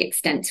quantify the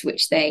extent to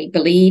which they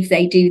believe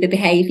they do the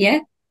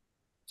behaviour.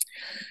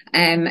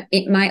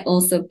 It might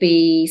also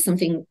be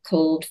something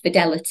called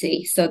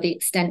fidelity, so the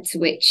extent to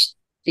which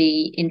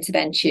the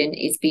intervention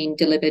is being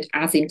delivered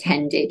as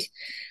intended.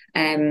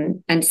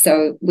 And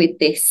so with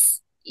this,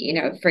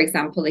 for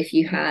example, if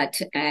you had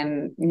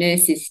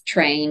nurses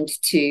trained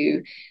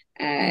to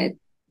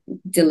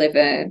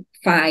deliver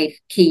 5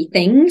 key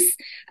things,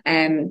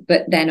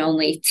 but then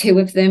only 2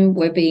 of them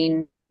were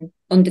being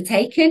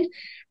undertaken,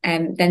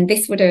 then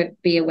this would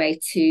be a way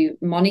to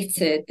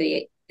monitor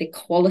the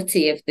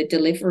quality of the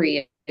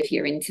delivery of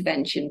your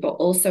intervention, but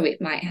also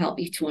it might help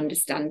you to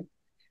understand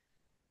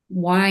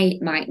why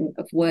it mightn't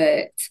have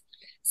worked.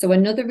 So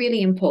another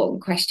really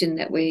important question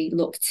that we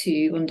look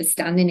to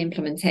understand in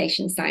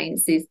implementation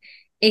science is,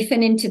 if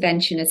an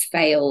intervention has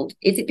failed,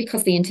 is it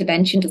because the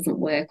intervention doesn't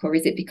work, or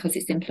is it because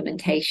its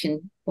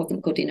implementation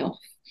wasn't good enough?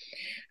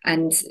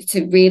 And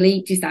to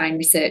really design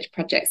research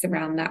projects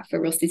around that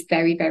for us is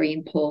very, very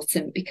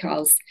important,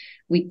 because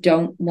we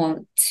don't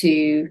want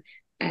to,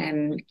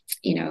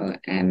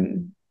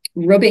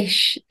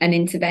 rubbish an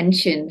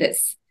intervention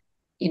that's,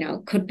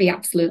 could be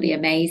absolutely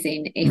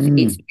amazing if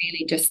it's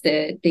really just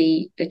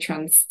the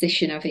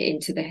transition of it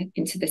into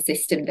the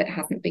system that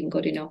hasn't been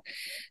good enough.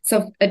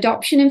 So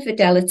adoption and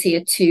fidelity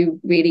are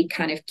 2 really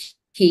kind of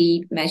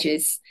key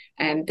measures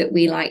that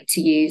we like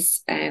to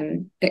use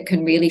that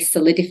can really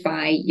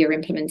solidify your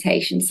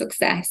implementation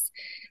success.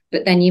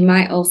 But then you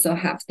might also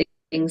have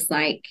things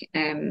like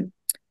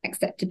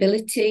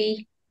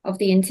acceptability of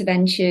the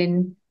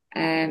intervention.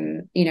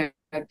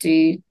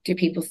 Do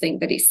people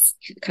think that it's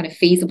kind of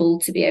feasible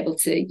to be able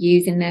to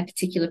use in their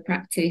particular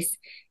practice?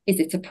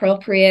 Is it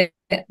appropriate?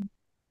 Is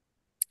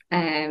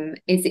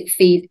it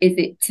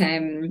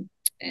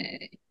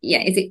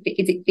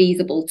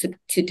feasible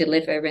to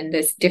deliver? And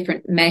there's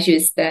different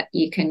measures that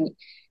you can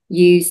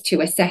use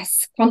to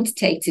assess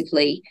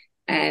quantitatively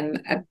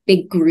a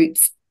big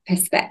group's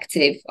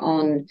perspective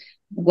on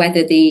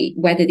whether the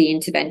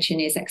intervention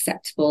is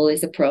acceptable,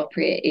 is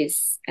appropriate,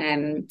 is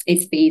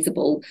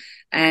feasible,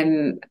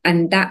 and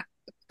that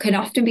can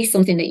often be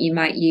something that you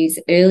might use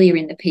earlier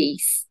in the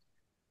piece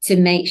to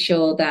make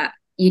sure that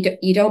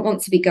you don't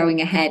want to be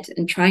going ahead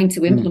and trying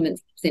to implement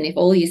something if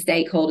all your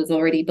stakeholders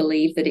already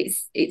believe that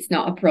it's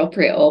not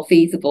appropriate or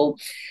feasible.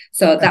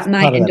 So that's that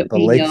might part of end that up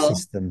being belief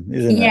system,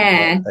 isn't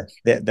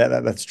it?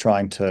 That's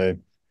trying to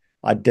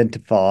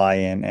identify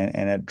and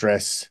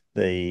address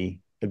the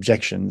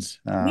objections.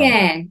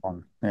 And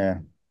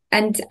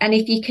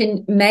if you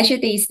can measure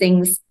these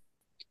things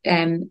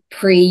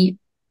pre,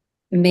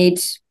 mid,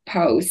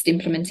 post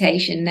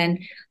implementation, then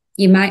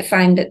you might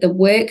find that the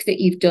work that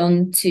you've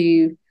done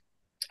to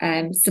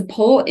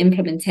support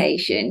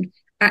implementation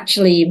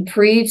actually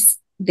improves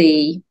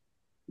the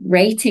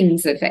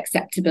ratings of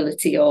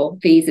acceptability or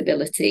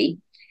feasibility.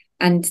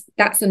 And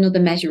that's another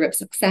measure of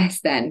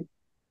success then.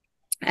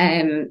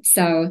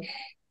 So,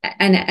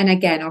 and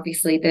again,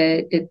 obviously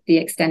the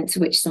extent to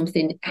which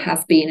something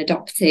has been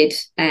adopted,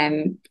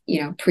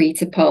 pre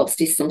to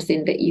post is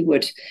something that you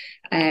would,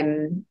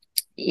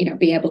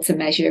 be able to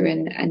measure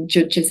and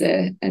judge as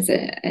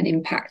an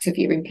impact of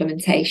your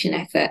implementation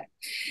effort.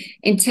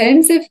 In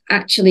terms of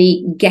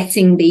actually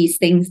getting these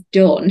things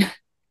done,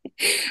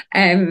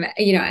 and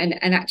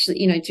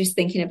actually, just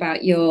thinking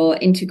about your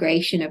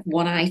integration of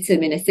one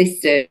item in a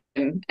system.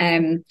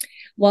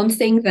 One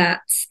thing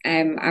that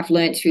I've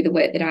learned through the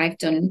work that I've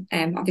done,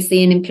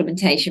 obviously in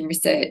implementation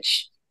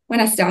research, when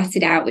I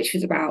started out, which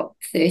was about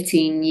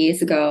 13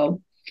 years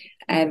ago,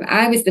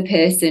 I was the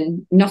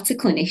person, not a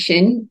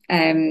clinician,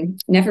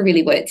 never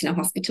really worked in a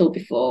hospital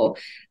before,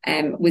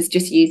 was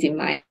just using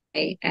my,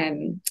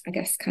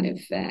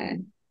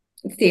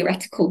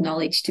 theoretical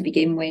knowledge to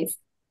begin with,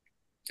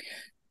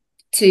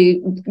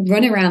 to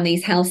run around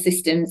these health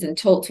systems and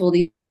talk to all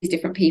these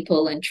different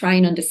people and try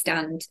and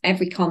understand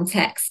every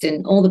context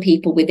and all the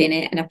people within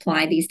it and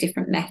apply these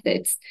different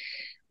methods.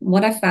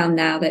 What I found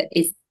now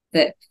is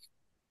that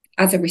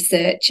as a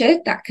researcher,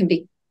 that can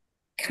be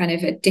kind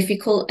of a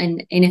difficult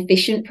and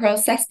inefficient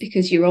process,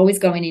 because you're always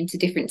going into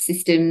different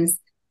systems,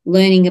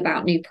 learning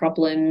about new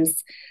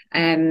problems,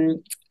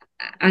 and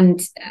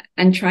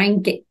try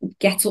and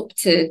get up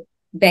to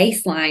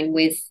baseline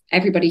with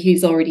everybody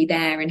who's already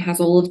there and has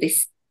all of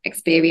this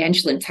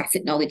experiential and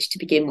tacit knowledge to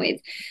begin with.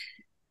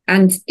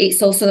 And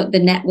it's also the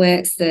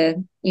networks,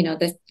 the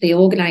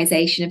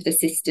organization of the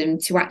system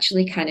to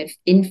actually kind of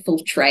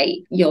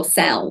infiltrate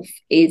yourself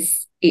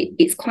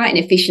it's quite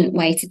an efficient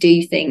way to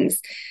do things.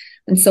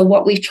 And so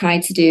what we've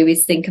tried to do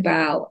is think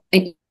about,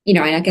 and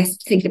I guess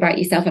thinking about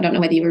yourself, I don't know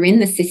whether you were in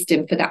the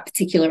system for that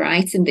particular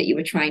item that you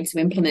were trying to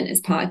implement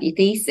as part of your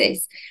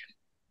thesis,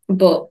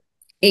 but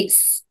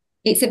it's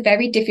a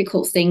very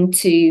difficult thing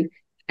to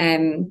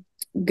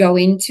go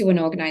into an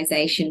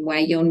organization where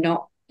you're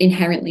not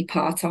inherently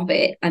part of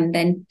it and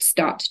then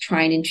start to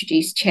try and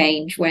introduce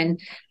change when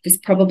there's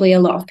probably a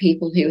lot of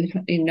people who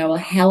know a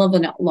hell of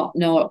a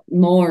lot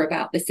more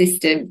about the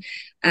system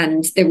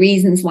and the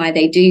reasons why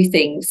they do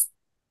things.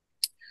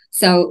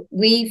 So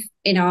we've,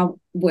 in our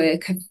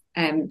work,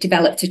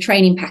 developed a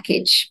training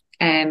package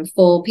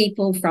for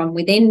people from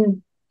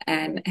within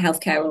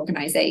healthcare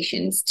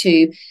organizations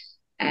to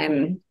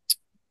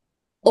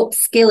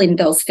upskill in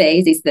those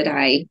phases that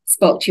I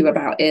spoke to you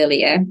about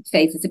earlier,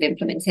 phases of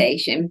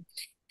implementation,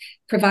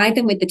 provide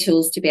them with the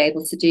tools to be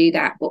able to do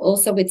that, but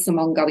also with some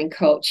ongoing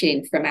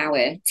coaching from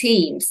our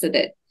team so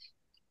that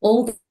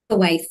all the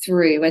way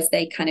through, as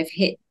they kind of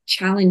hit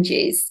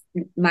challenges,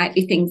 might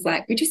be things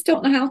like, we just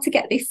don't know how to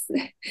get this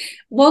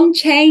one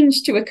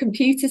change to a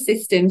computer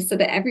system so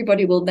that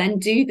everybody will then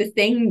do the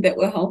thing that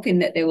we're hoping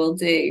that they will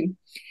do.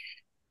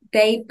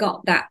 They've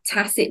got that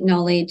tacit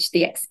knowledge,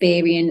 the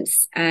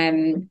experience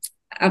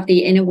of the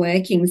inner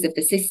workings of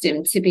the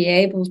system to be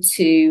able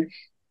to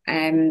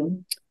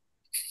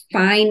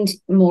find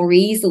more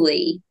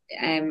easily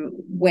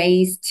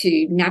ways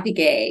to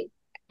navigate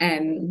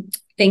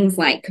things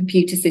like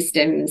computer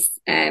systems,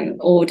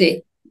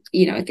 audit,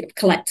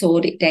 collect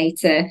audit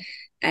data,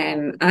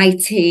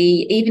 IT,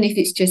 even if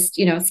it's just,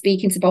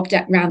 speaking to Bob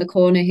around the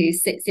corner who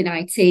sits in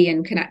IT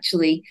and can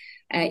actually,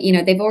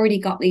 they've already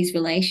got these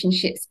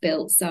relationships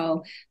built.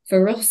 So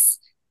for us,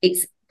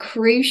 it's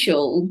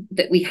crucial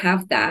that we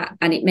have that,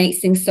 and it makes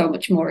things so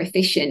much more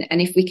efficient. And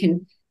if we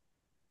can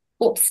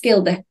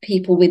upskill the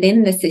people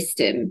within the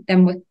system,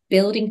 then we're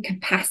building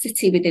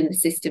capacity within the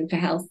system for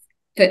health,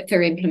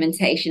 for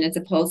implementation, as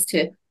opposed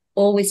to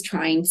always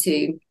trying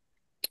to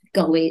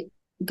go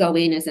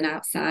in as an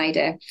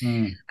outsider.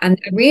 And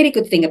a really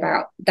good thing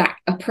about that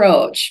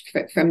approach,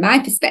 from my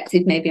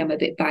perspective, maybe I'm a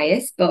bit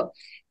biased, but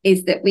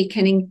is that we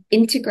can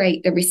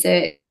integrate the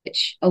research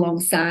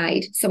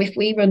alongside. So if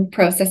we run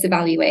process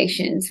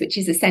evaluations, which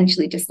is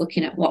essentially just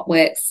looking at what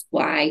works,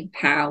 why,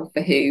 how,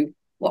 for who,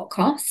 what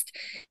cost,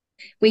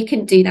 we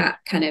can do that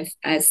kind of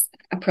as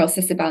a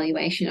process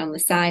evaluation on the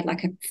side,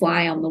 like a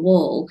fly on the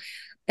wall.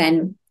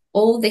 Then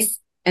all this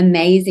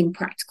amazing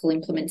practical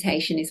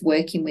implementation is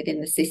working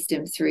within the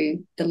system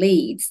through the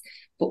leads.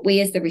 But we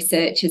as the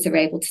researchers are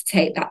able to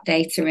take that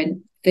data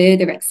and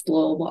further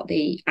explore what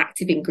the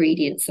active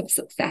ingredients of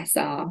success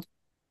are.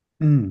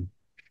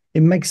 It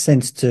makes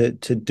sense to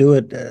do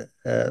it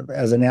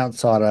as an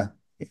outsider.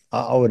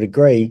 I would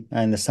agree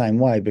in the same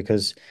way,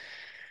 because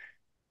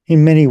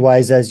in many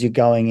ways, as you're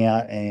going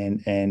out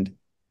and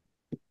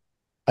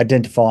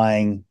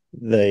identifying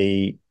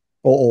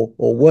or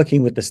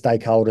working with the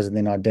stakeholders and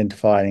then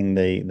identifying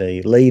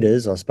the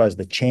leaders, I suppose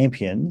the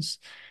champions,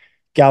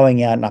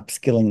 going out and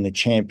upskilling the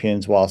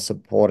champions while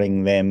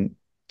supporting them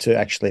to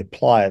actually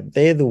apply it.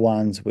 They're the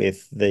ones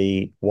with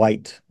the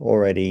weight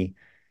already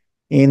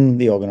in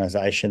the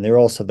organization. They're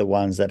also the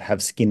ones that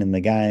have skin in the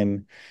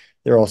game.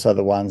 They're also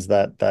the ones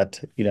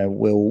that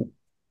will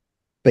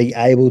be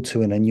able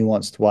to, in a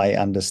nuanced way,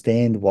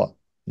 understand what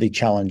the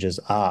challenges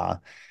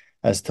are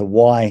as to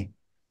why,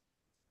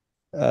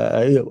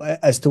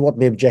 as to what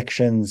the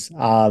objections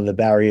are, the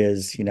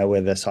barriers,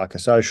 whether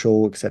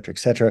psychosocial, et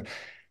cetera,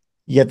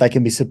 yet they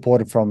can be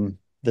supported from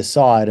the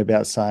side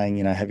about saying,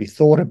 have you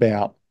thought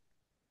about,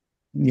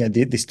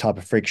 this type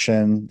of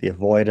friction, the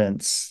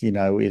avoidance,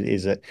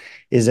 is it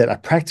a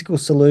practical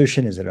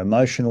solution? Is it an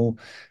emotional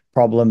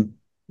problem?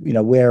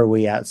 Where are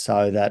we at,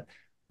 so that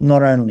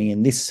not only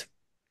in this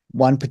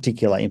one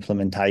particular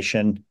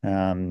implementation,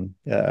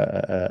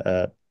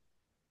 that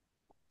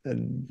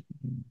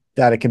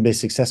it can be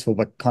successful,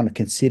 but kind of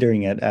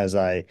considering it as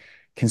a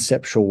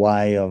conceptual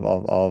way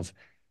of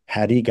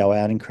how do you go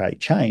out and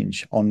create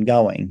change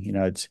ongoing.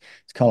 It's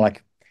kind of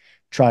like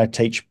trying to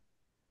teach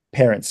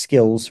parents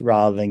skills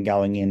rather than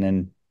going in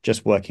and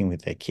just working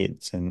with their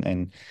kids.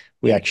 And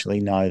we actually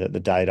know that the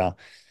data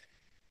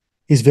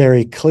is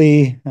very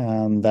clear,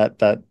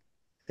 that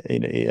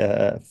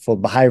for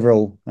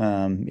behavioral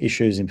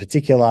issues in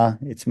particular,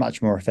 it's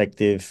much more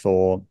effective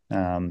for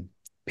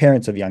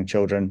parents of young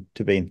children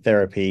to be in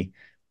therapy,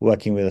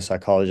 working with a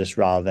psychologist,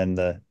 rather than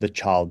the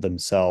child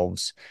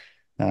themselves.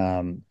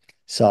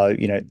 So,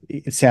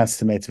 it sounds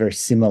to me it's very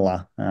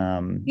similar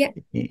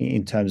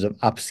in terms of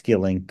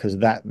upskilling, because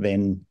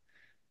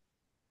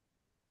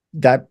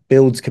that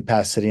builds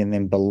capacity and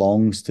then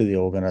belongs to the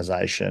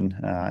organization,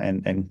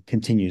 and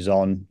continues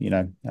on,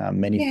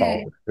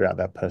 manyfold throughout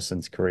that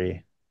person's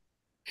career.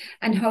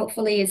 And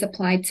hopefully is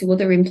applied to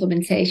other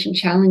implementation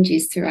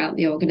challenges throughout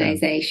the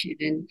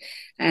organization.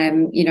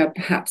 And,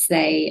 perhaps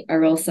they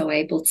are also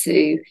able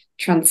to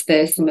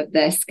transfer some of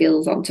their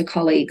skills onto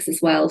colleagues as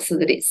well, so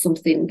that it's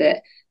something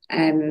that,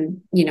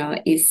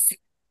 is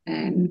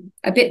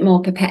a bit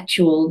more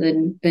perpetual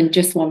than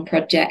just one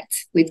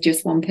project with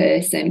just one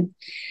person.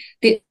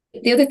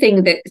 The other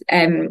thing that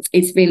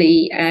is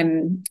really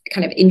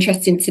kind of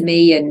interesting to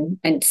me,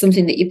 and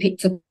something that you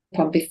picked up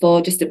on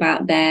before, just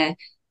about their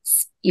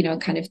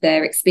kind of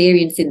their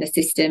experience in the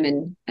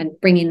system,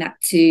 and bringing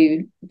that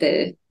to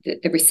the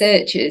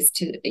researchers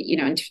to,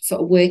 and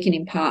sort of working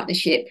in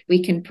partnership.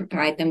 We can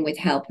provide them with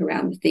help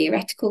around the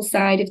theoretical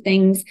side of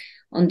things,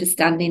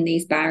 understanding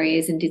these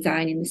barriers and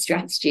designing the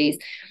strategies.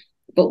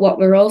 But what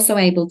we're also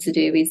able to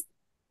do is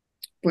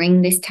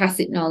bring this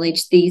tacit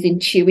knowledge, these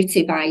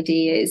intuitive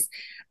ideas,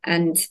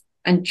 and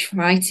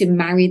try to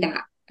marry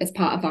that as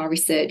part of our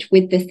research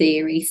with the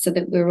theory, so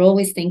that we're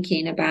always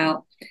thinking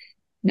about,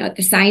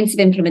 the science of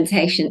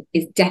implementation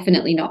is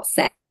definitely not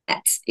set.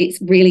 It's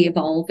really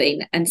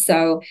evolving. And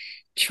so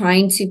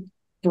trying to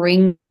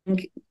bring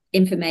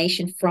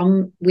information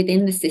from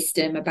within the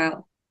system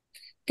about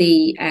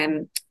the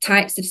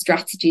types of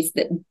strategies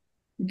that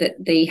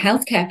the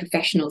healthcare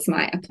professionals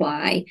might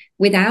apply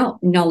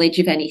without knowledge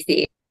of any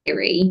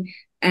theory,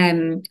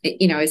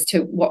 as to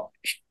what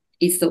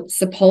is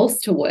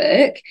supposed to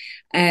work,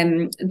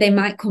 they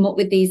might come up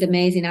with these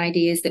amazing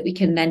ideas that we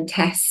can then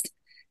test,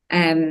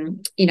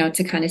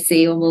 to kind of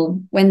see,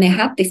 well, when they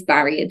had this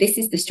barrier, this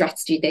is the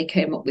strategy they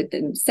came up with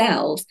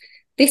themselves.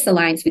 This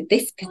aligns with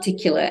this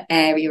particular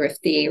area of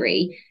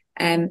theory.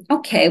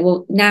 Okay,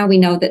 well, now we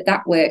know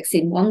that works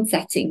in one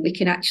setting. We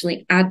can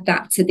actually add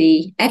that to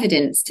the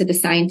evidence, to the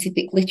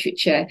scientific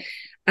literature.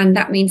 And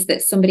that means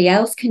that somebody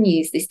else can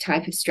use this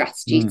type of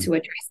strategy to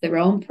address their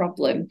own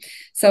problem.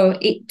 So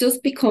it does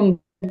become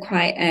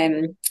quite,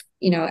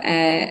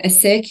 a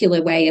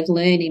circular way of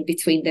learning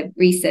between the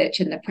research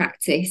and the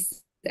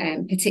practice,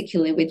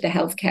 particularly with the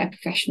healthcare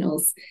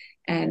professionals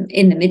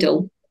in the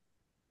middle.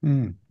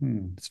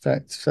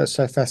 It's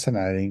so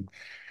fascinating.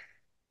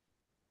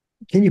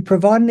 Can you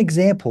provide an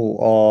example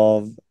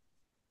of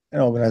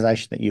an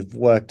organization that you've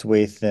worked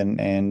with,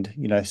 and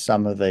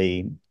some of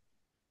the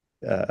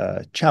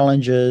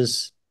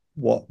challenges,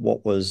 what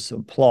was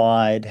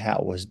applied, how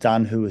it was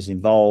done, who was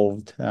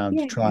involved,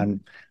 to try and,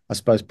 I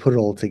suppose, put it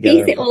all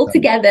together? Piece it all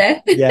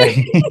together. Yeah.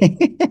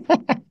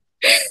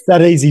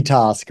 That easy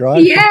task,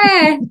 right?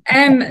 Yeah.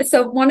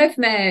 So one of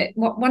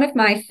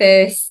my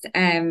first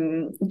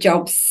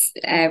jobs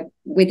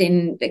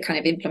within the kind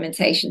of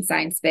implementation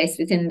science space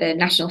within the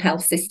National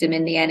Health System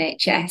in the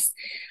NHS.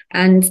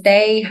 And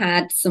they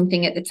had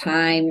something at the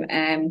time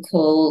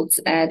called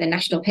the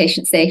National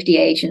Patient Safety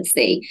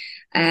Agency,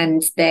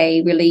 and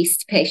they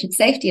released patient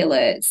safety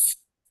alerts.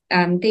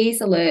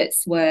 These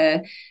alerts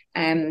were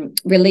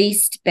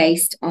released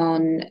based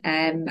on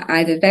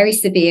either very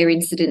severe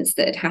incidents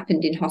that had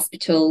happened in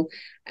hospital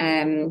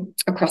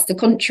across the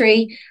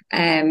country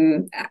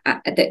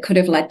that could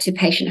have led to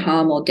patient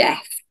harm or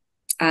death.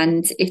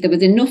 And if there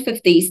was enough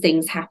of these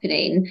things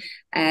happening,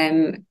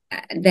 then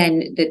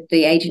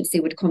the agency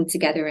would come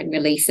together and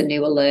release a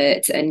new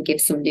alert and give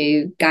some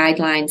new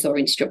guidelines or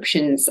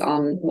instructions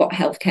on what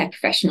healthcare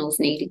professionals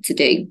needed to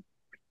do.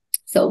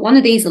 So one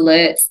of these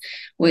alerts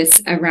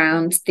was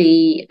around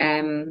the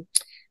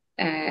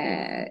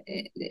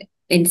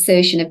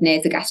insertion of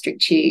nasogastric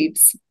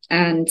tubes,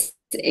 and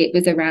it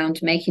was around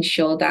making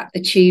sure that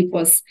the tube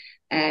was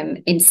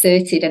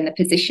inserted and the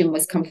position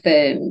was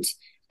confirmed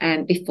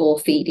before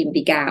feeding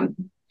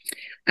began.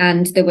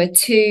 And there were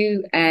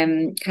two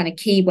kind of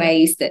key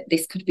ways that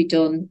this could be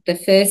done. The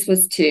first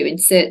was to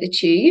insert the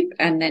tube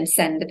and then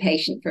send the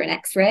patient for an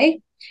X-ray.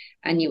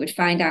 And you would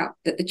find out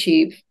that the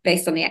tube,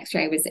 based on the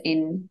X-ray, was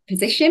in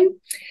position.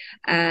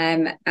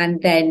 And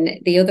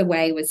then the other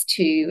way was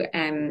to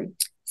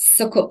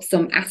suck up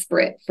some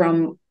aspirate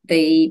from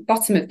the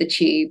bottom of the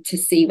tube to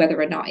see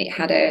whether or not it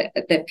had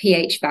the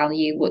pH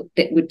value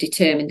that would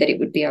determine that it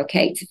would be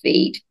okay to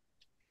feed.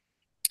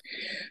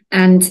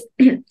 And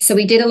so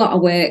we did a lot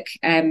of work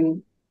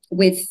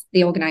with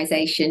the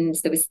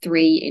organisations. There was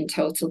 3 in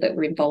total that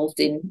were involved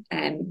in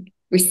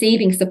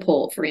receiving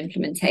support for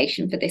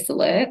implementation for this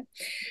alert.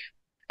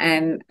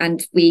 And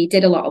we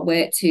did a lot of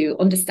work to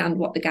understand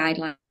what the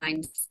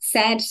guidelines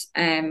said,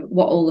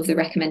 what all of the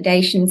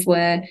recommendations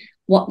were,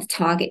 what the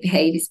target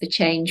behaviours for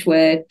change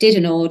were, did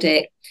an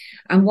audit.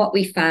 And what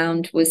we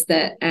found was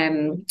that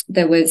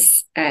there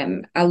was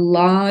a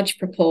large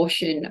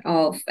proportion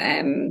of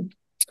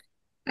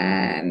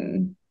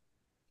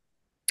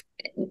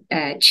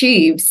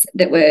tubes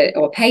that were,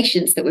 or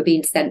patients that were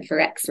being sent for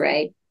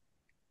X-ray.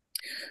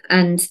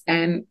 And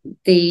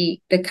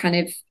the kind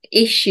of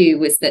issue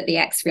was that the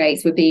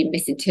X-rays were being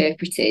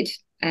misinterpreted.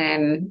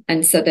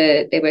 And so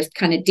they were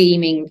kind of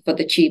deeming for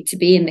the tube to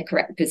be in the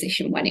correct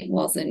position when it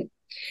wasn't.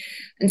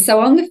 And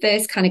so on the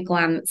first kind of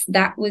glance,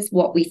 that was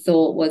what we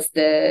thought was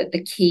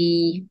the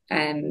key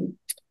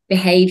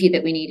behaviour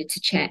that we needed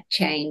to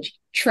change.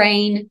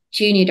 Train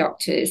junior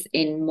doctors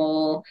in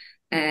more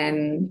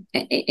in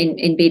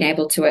being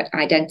able to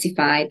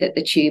identify that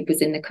the tube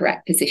was in the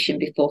correct position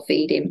before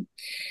feeding.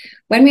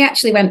 When we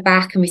actually went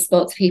back and we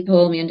spoke to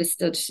people and we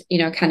understood,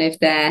 kind of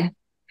their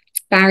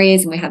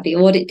barriers, and we had the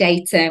audit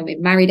data and we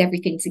married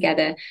everything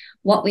together,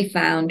 what we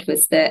found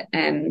was that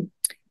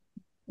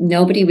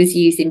nobody was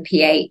using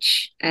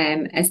pH,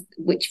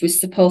 which was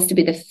supposed to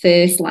be the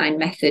first line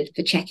method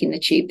for checking the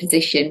tube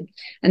position.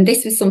 And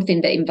this was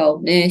something that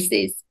involved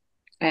nurses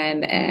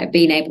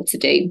being able to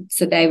do.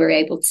 So they were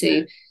able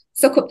to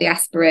suck up the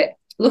aspirate,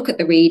 look at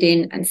the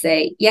reading and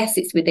say, yes,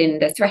 it's within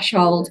the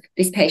threshold.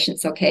 This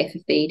patient's okay for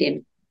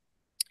feeding.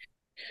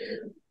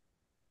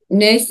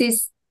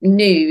 Nurses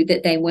knew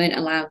that they weren't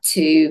allowed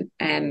to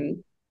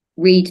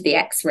read the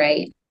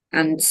X-ray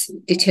and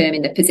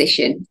determine the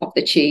position of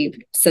the tube.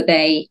 So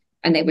they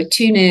were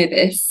too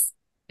nervous,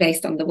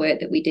 based on the work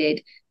that we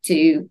did,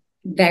 to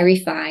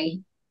verify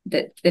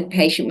that the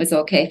patient was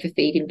okay for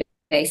feeding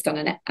based on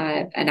an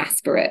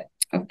aspirate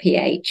of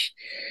pH.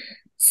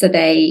 So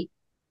they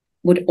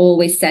would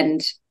always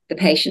send the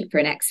patient for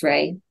an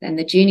X-ray. Then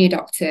the junior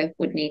doctor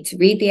would need to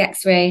read the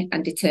X-ray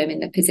and determine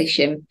the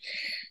position.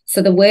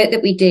 So the work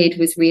that we did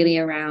was really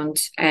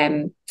around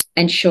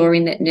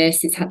ensuring that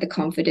nurses had the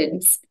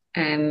confidence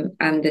and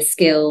the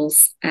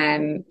skills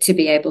to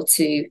be able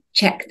to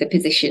check the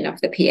position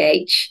of the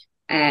pH,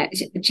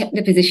 check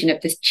the position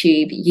of the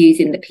tube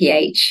using the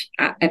pH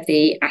of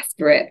the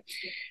aspirate,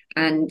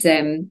 and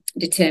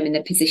determine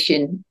the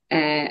position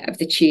of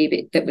the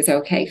tube that was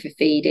okay for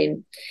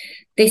feeding.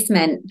 This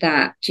meant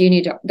that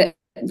that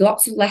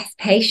lots of less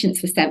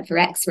patients were sent for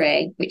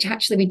X-ray, which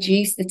actually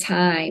reduced the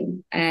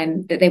time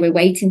that they were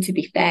waiting to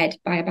be fed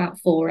by about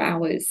 4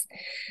 hours.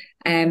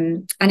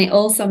 And it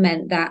also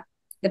meant that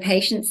the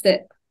patients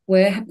that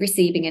were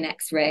receiving an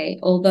X-ray,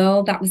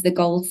 although that was the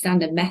gold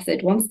standard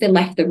method, once they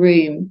left the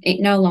room, it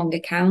no longer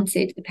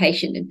counted. The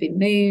patient had been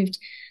moved.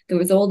 There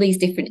was all these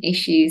different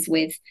issues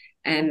with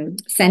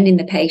sending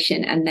the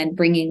patient and then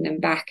bringing them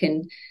back,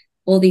 and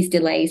all these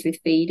delays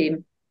with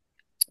feeding.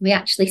 We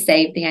actually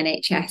saved the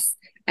NHS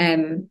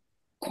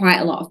quite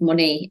a lot of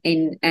money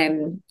in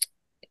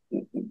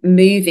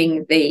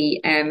moving the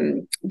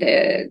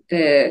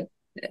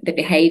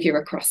behaviour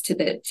across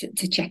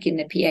to checking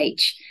the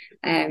pH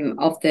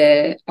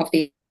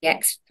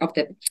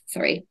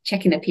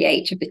checking the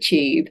pH of the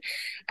tube,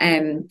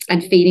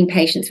 and feeding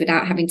patients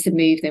without having to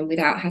move them,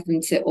 without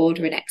having to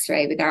order an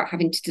X-ray, without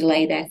having to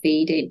delay their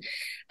feeding.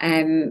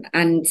 And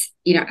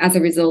as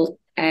a result,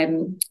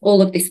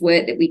 all of this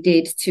work that we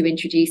did to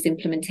introduce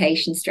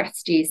implementation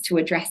strategies to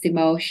address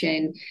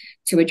emotion,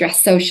 to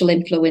address social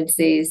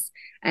influences,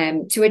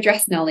 to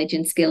address knowledge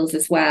and skills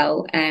as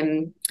well,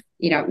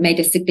 made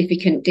a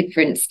significant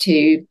difference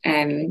to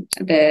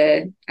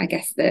the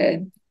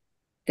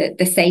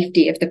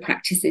safety of the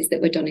practices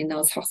that were done in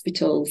those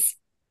hospitals.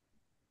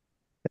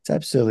 It's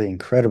absolutely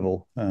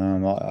incredible.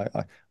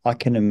 I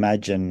can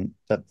imagine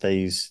that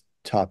these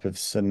type of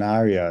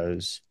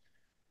scenarios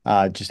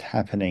are just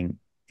happening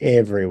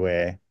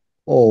everywhere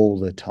all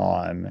the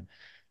time.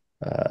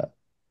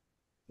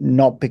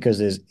 Not because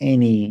there's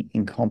any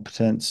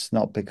incompetence,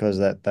 not because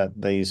that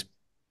these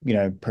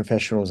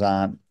professionals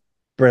aren't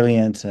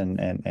brilliant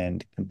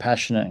and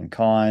compassionate and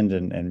kind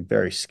and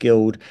very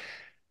skilled,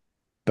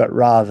 but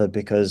rather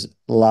because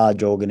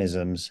large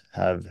organisms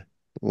have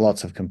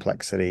lots of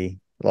complexity,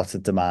 lots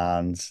of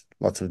demands,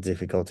 lots of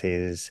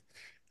difficulties,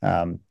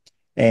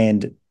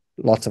 and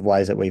lots of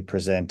ways that we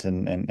present,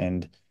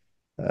 and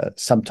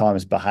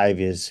sometimes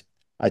behaviors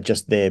are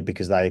just there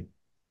because they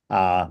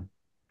are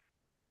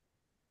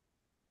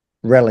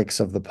relics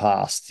of the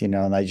past,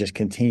 and they just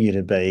continue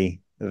to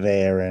be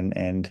there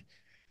and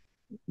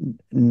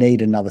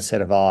need another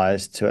set of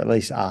eyes to at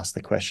least ask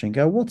the question,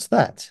 go, what's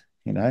that?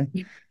 Why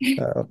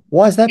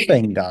is that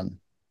being done?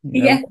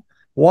 Yeah.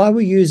 Why are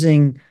we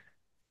using,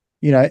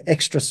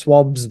 extra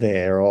swabs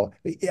there? Or,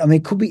 I mean,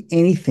 it could be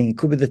anything. It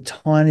could be the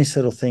tiniest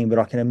little thing, but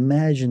I can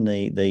imagine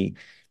the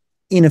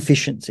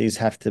inefficiencies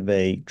have to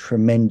be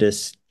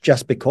tremendous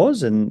just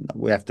because, and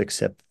we have to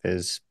accept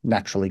there's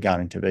naturally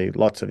going to be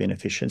lots of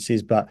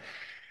inefficiencies, but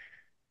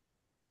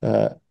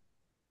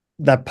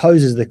that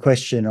poses the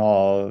question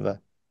of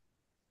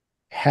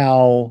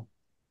how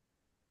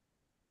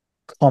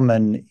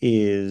common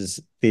is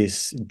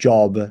this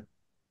job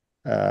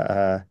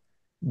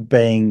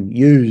being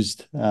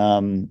used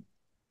in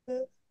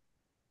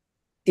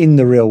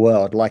the real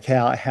world? Like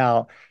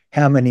how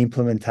many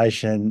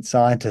implementation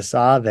scientists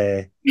are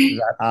there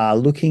that are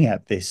looking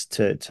at this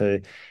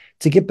to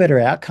get better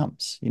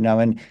outcomes?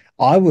 And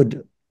I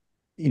would,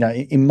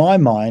 in my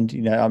mind,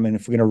 I mean,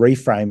 if we're going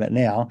to reframe it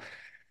now,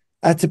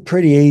 that's a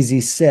pretty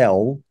easy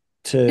sell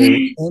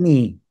to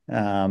any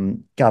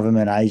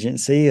government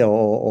agency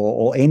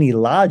or any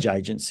large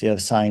agency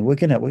of saying we're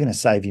gonna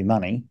save you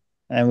money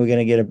and we're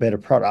gonna get a better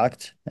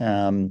product,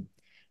 but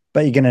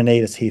you're gonna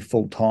need us here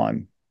full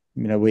time.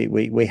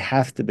 We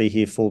have to be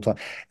here full time,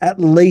 at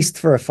least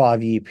for a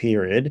 5-year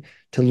period,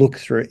 to look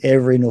through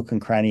every nook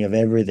and cranny of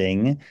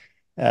everything,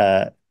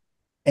 and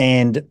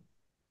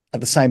at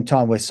the same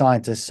time we're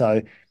scientists,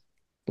 so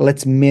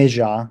let's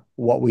measure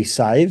what we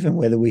save and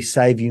whether we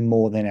save you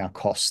more than our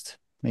cost,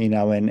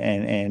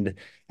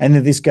 and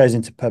then this goes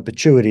into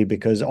perpetuity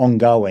because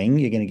ongoing,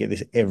 you're going to get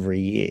this every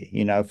year.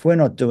 If we're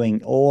not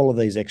doing all of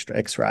these extra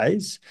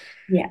x-rays,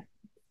 yeah,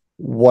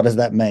 what does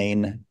that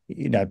mean,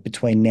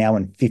 between now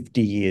and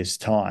 50 years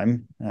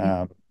time,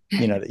 that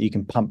you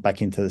can pump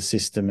back into the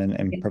system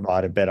and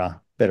provide a better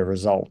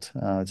result.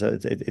 So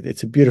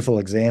it's a beautiful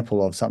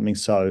example of something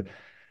so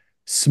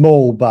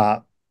small,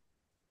 but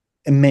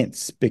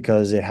immense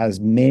because it has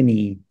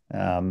many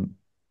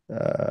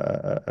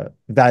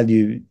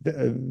value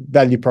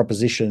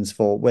propositions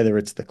for whether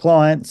it's the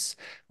clients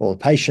or the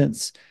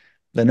patients,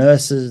 the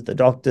nurses, the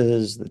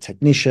doctors, the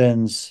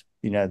technicians,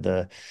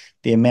 the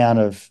amount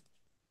of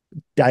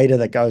data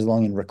that goes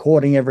along in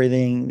recording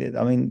everything.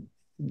 I mean,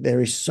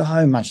 there is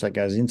so much that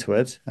goes into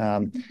it.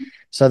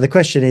 So the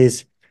question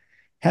is,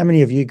 how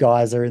many of you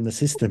guys are in the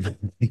system?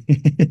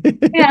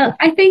 Well,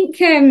 I think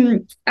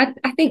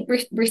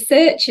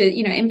researchers,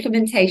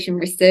 implementation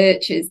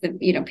researchers,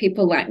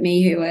 people like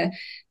me who are,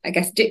 I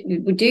guess,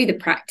 we do the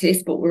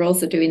practice, but we're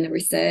also doing the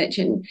research,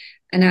 and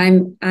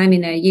I'm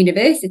in a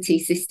university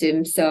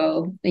system,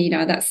 so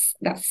that's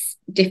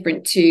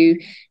different to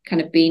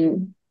kind of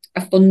being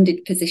a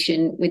funded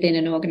position within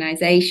an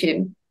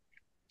organization.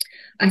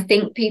 I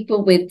think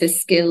people with the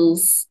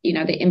skills,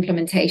 the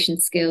implementation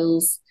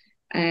skills,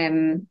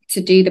 to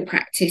do the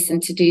practice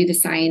and to do the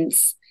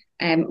science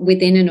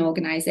within an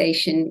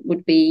organization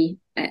would be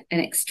an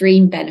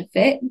extreme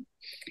benefit.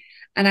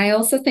 And I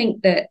also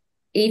think that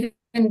even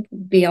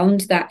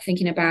beyond that,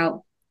 thinking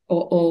about,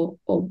 or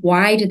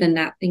wider than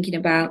that, thinking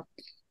about,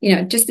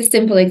 just a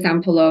simple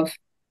example of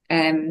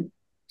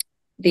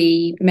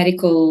the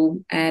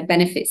medical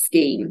benefit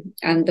scheme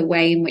and the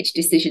way in which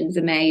decisions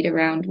are made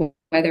around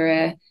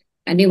whether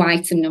a new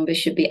item number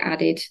should be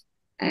added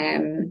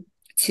to,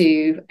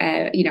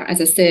 as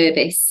a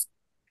service.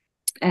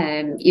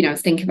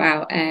 Think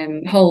about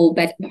whole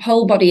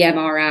body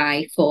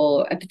MRI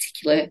for a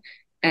particular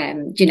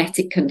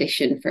genetic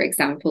condition, for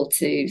example,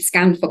 to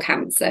scan for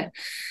cancer.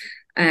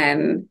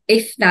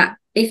 If that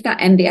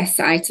MBS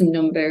item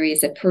number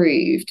is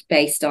approved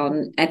based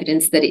on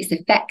evidence that it's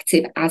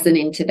effective as an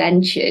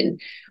intervention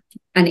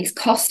and it's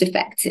cost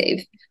effective,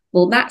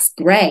 well, that's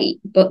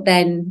great. But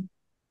then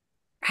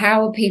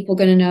how are people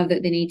going to know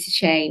that they need to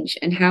change,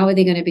 and how are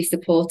they going to be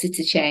supported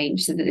to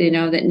change so that they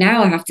know that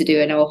now I have to do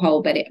a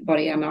whole body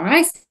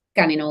MRI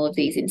scan in all of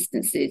these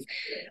instances?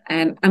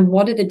 And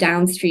what are the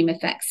downstream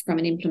effects from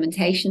an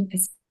implementation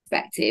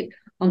perspective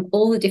on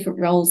all the different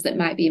roles that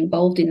might be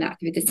involved in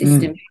that through the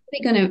system? How are they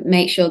going to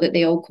make sure that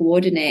they all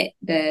coordinate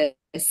the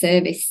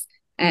service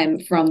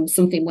from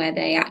something where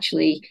they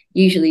actually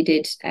usually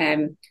did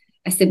a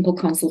simple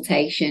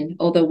consultation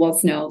or there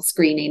was no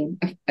screening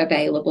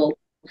available?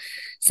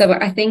 So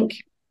I think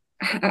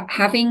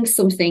having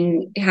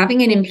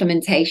an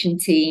implementation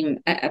team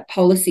at a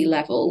policy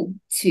level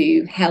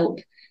to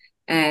help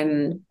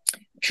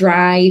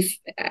drive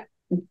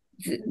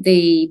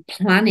the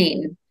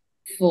planning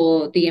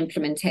for the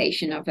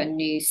implementation of a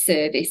new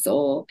service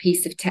or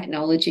piece of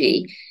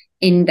technology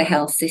in the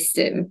health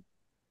system,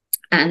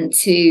 and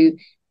to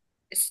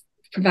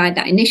provide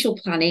that initial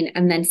planning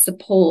and then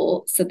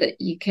support so that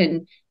you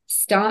can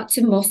start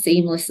to more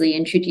seamlessly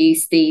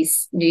introduce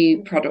these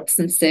new products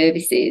and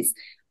services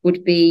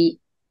would be,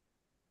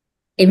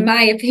 in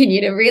my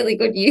opinion, a really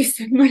good use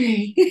of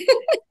money.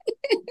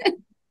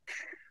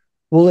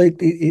 Well,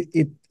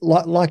 it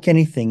like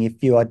anything,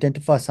 if you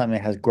identify something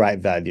that has great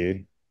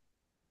value,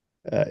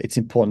 it's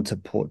important to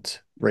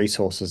put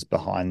resources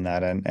behind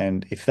that.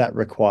 And if that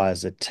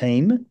requires a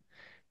team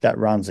that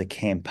runs a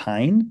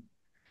campaign,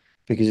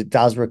 because it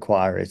does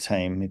require a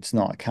team, it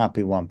can't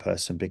be one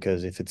person,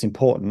 because if it's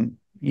important,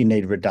 you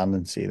need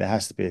redundancy. There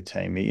has to be a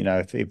team.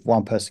 If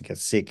one person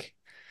gets sick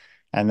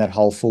and that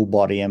whole full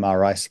body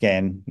MRI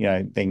scan,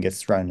 then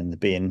gets thrown in the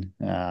bin,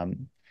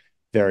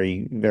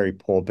 very, very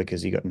poor,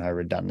 because you got no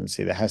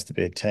redundancy. There has to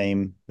be a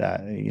team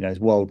that, is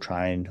well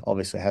trained,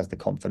 obviously has the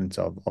confidence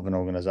of an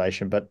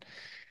organization, but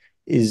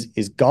is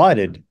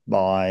guided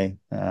by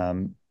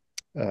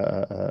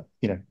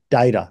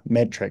data,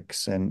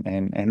 metrics,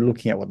 and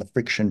looking at what the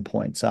friction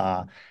points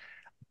are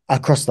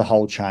across the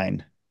whole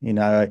chain.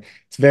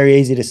 It's very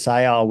easy to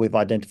say, oh, we've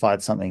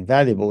identified something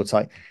valuable. It's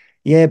like,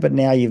 yeah, but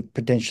now you've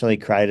potentially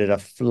created a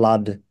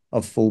flood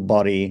of full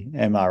body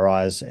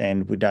MRIs,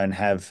 and we don't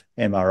have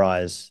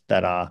MRIs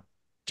that are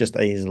just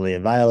easily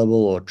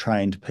available, or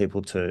trained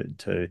people to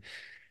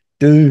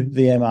do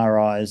the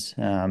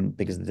MRIs,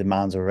 because the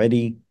demand's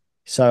already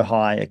so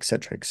high, et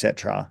cetera, et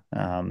cetera.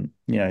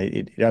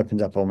 It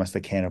opens up almost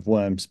a can of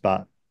worms,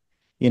 but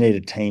you need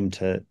a team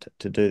to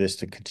do this,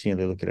 to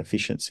continually look at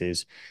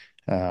efficiencies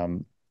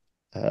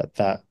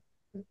that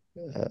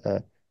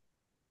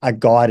are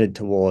guided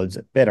towards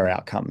better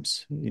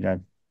outcomes,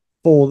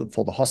 for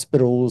the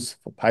hospitals,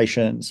 for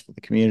patients, for the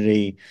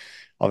community,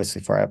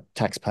 obviously for our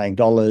tax-paying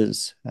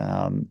dollars.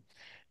 And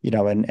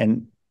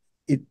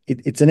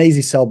it's an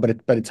easy sell,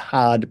 but it's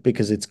hard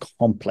because it's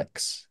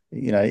complex.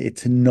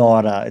 It's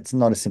not a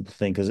simple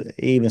thing, because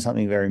even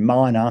something very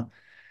minor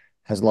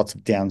has lots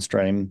of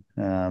downstream,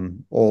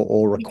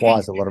 or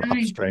requires a lot of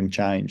upstream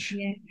change.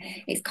 Yeah,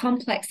 it's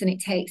complex and it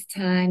takes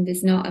time.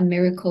 There's not a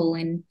miracle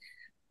in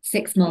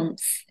 6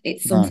 months.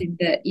 It's something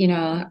that,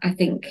 I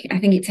think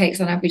it takes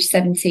on average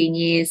 17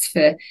 years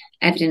for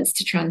evidence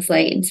to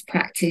translate into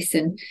practice,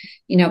 and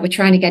we're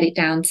trying to get it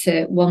down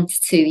to 1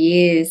 to 2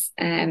 years.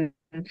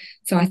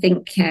 So I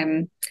think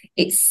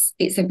it's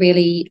a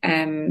really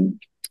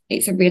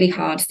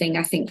hard thing,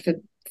 I think,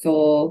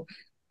 for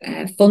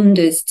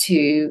funders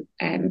to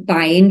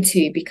buy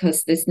into,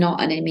 because there's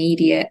not an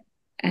immediate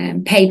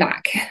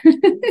payback.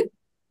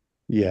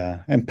 Yeah,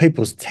 and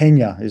people's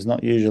tenure is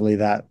not usually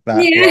that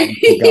Yeah. long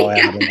to go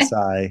out and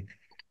say,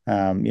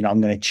 I'm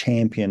going to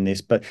champion this.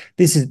 But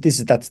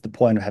that's the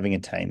point of having a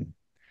team,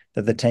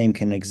 that the team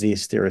can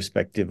exist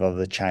irrespective of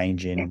the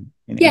change in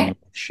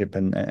leadership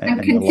and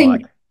the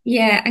like.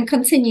 Yeah, and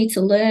continue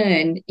to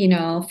learn,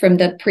 from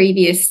the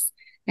previous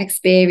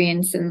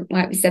experience, and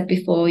like we said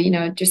before,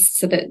 just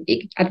so that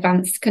it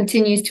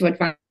continues to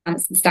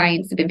advance the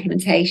science of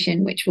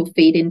implementation, which will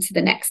feed into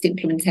the next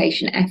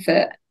implementation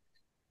effort.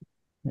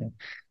 Yeah.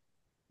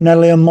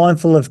 Natalie, I'm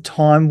mindful of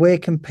time. Where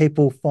can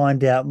people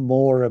find out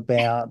more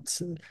about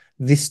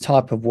this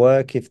type of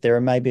work? If there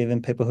are maybe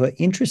even people who are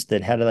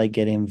interested, how do they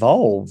get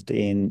involved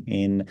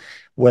in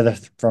whether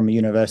from a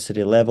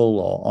university level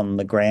or on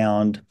the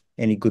ground?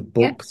 Any good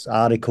books,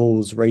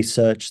 articles,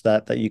 research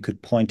that you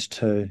could point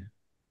to?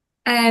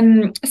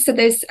 So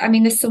there's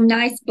some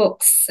nice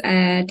books,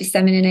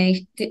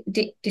 dissemination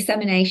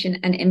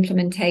and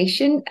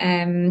implementation.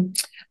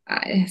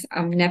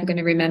 I'm never going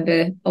to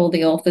remember all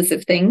the authors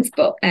of things,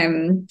 but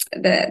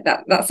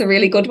that's a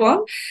really good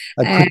one.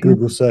 A quick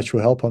Google search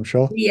will help, I'm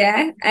sure.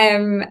 Yeah.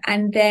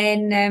 And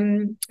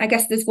then I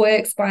guess there's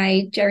works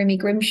by Jeremy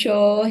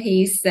Grimshaw.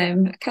 He's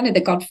kind of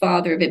the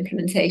godfather of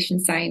implementation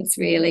science,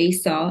 really.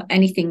 So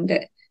anything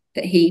that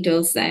he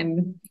does,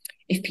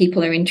 if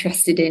people are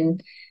interested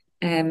in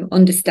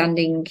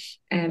understanding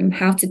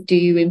how to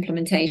do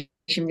implementation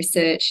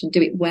research and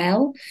do it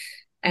well.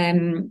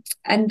 And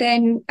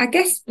then I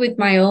guess with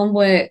my own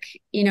work,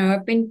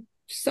 I've been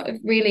sort of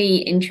really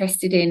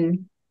interested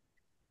in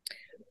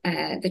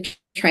the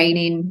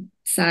training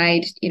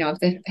side, of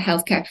the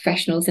healthcare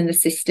professionals in the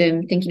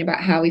system, thinking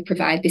about how we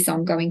provide this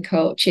ongoing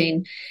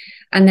coaching,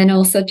 and then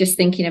also just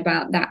thinking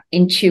about that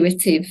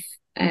intuitive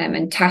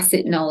and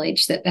tacit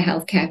knowledge that the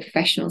healthcare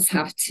professionals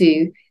have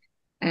to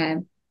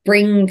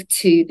bring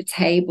to the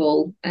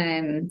table,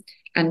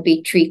 and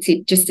be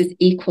treated just as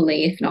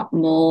equally, if not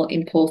more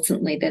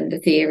importantly, than the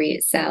theory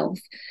itself.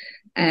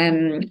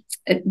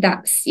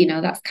 That's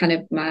kind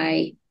of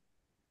my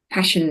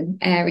passion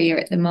area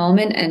at the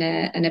moment,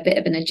 and a bit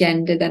of an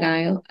agenda that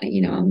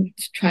I'm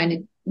trying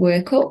to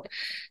work up.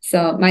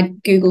 So my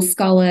Google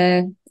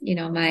Scholar,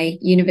 my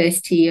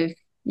University of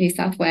New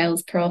South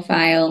Wales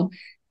profile,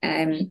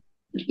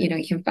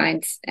 you can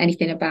find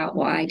anything about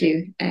what I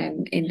do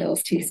in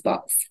those two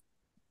spots.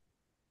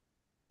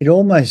 It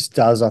almost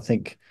does, I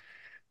think,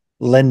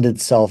 lend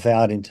itself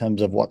out in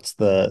terms of what's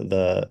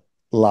the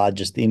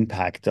largest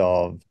impact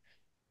of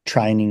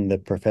training the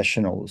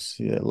professionals.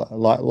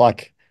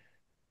 Like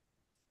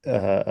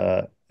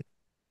if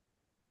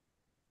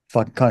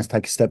I can kind of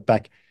take a step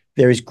back,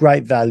 there is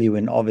great value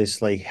in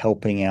obviously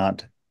helping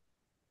out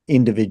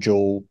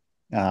individual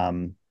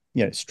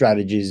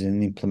strategies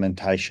and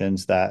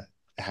implementations that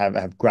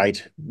have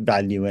great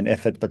value and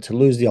effort, but to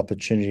lose the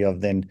opportunity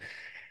of then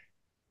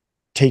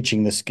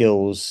teaching the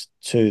skills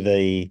to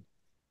the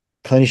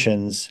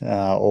clinicians,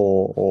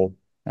 or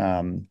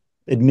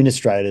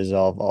administrators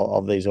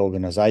of these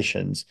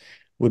organizations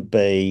would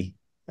be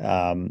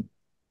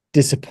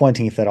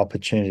disappointing if that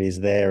opportunity is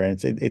there. And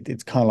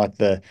it's kind of like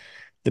the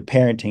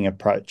parenting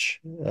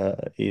approach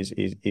is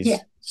Yeah.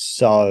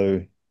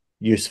 so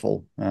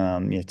useful.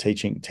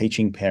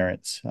 Teaching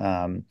parents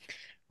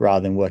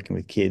rather than working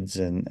with kids,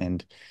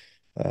 and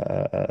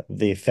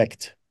the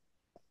effect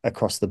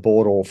across the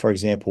board, or for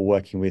example,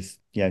 working with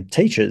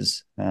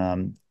teachers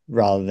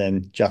rather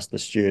than just the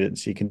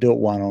students. You can do it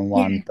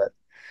one-on-one, but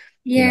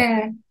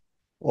Yeah.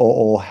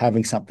 or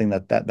having something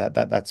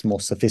that's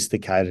more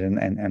sophisticated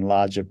and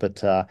larger.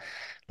 But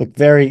look,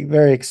 very,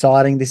 very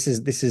exciting. This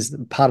is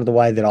part of the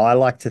way that I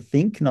like to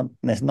think, not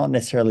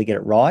necessarily get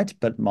it right,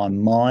 but my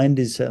mind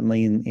is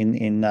certainly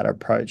in that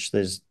approach.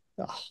 There's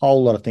a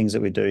whole lot of things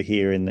that we do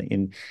here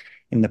in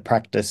the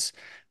practice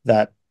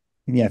that,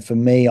 for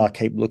me, I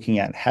keep looking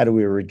at how do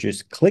we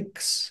reduce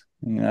clicks,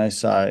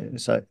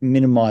 so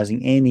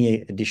minimizing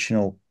any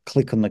additional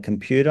click on the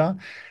computer,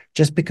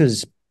 just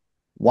because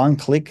one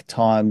click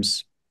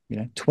times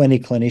 20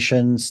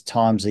 clinicians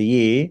times a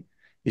year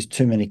is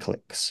too many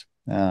clicks.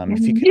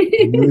 If you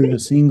can remove a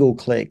single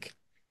click,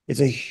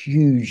 it's a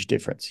huge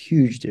difference.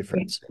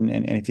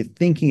 And if you're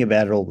thinking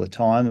about it all the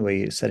time, where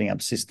you're setting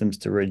up systems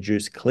to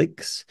reduce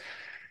clicks,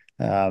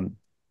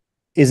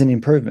 is an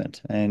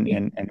improvement.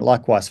 And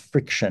likewise,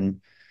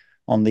 friction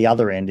on the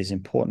other end is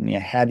important.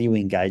 How do you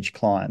engage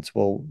clients?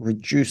 Well,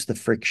 reduce the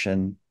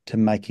friction to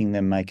making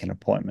them make an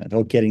appointment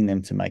or getting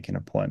them to make an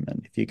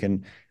appointment. If you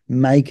can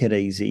make it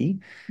easy,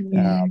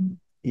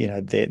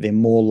 they're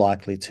more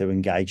likely to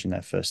engage in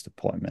that first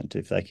appointment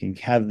if they can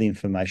have the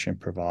information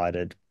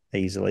provided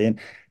easily. And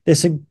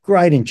there's some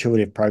great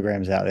intuitive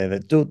programs out there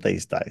that do it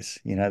these days.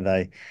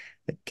 The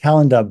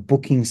calendar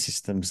booking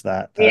systems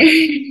that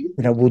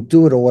will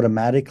do it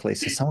automatically,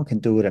 so someone can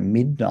do it at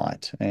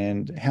midnight.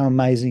 And how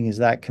amazing is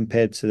that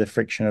compared to the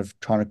friction of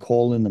trying to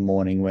call in the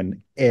morning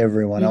when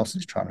everyone else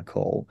is trying to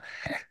call?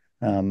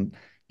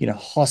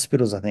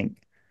 Hospitals, I think,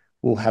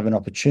 will have an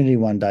opportunity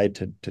one day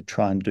to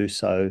try and do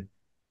so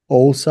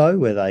also,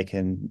 where they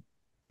can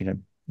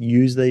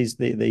use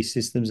these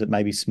systems that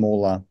maybe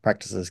smaller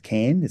practices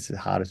can. It's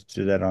harder to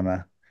do that on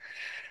a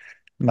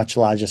much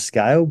larger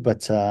scale,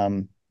 but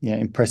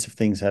impressive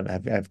things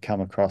have come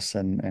across.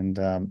 And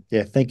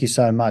thank you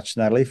so much,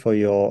 Natalie, for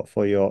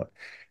your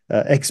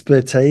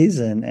expertise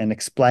and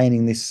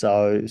explaining this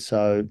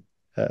so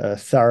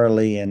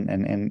thoroughly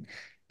and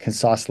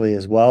concisely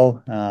as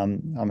well.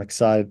 I'm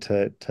excited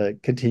to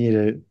continue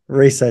to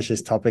research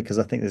this topic because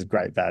I think there's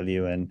great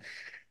value, and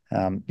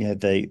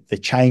the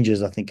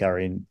changes I think are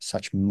in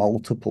such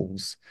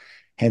multiples.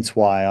 Hence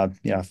why I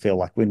feel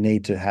like we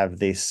need to have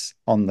this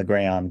on the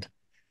ground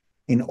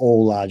in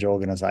all large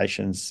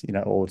organizations,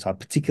 all the time,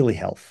 particularly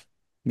health.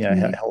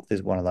 Health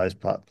is one of those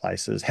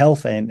places.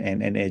 Health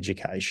and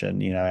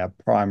education, our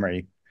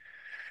primary,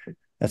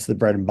 that's the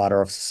bread and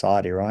butter of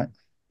society, right?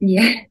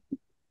 Yeah.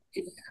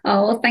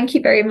 Oh, well, thank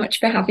you very much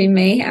for having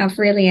me. I've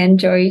really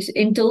enjoyed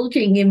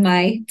indulging in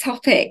my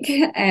topic.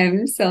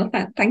 So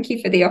thank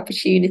you for the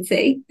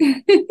opportunity.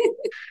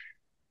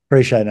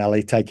 Appreciate it,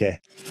 Natalie. Take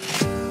care.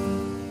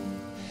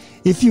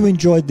 If you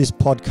enjoyed this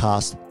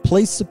podcast,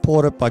 please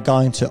support it by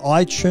going to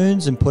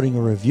iTunes and putting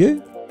a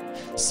review,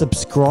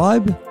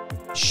 subscribe,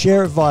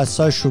 share it via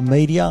social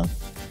media,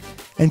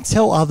 and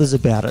tell others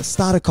about it.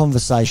 Start a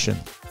conversation.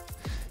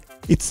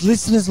 It's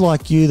listeners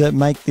like you that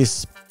make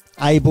this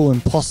able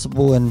and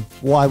possible, and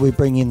why we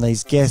bring in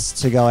these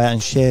guests to go out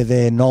and share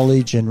their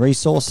knowledge and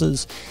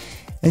resources.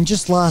 And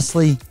just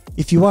lastly,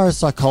 if you are a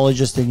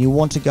psychologist and you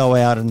want to go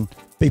out and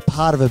be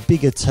part of a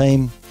bigger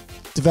team,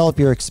 develop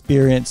your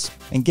experience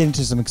and get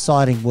into some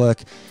exciting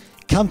work,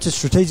 come to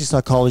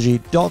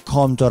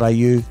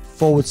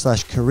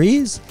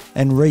strategicpsychology.com.au/careers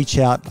and reach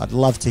out. I'd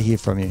love to hear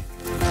from you.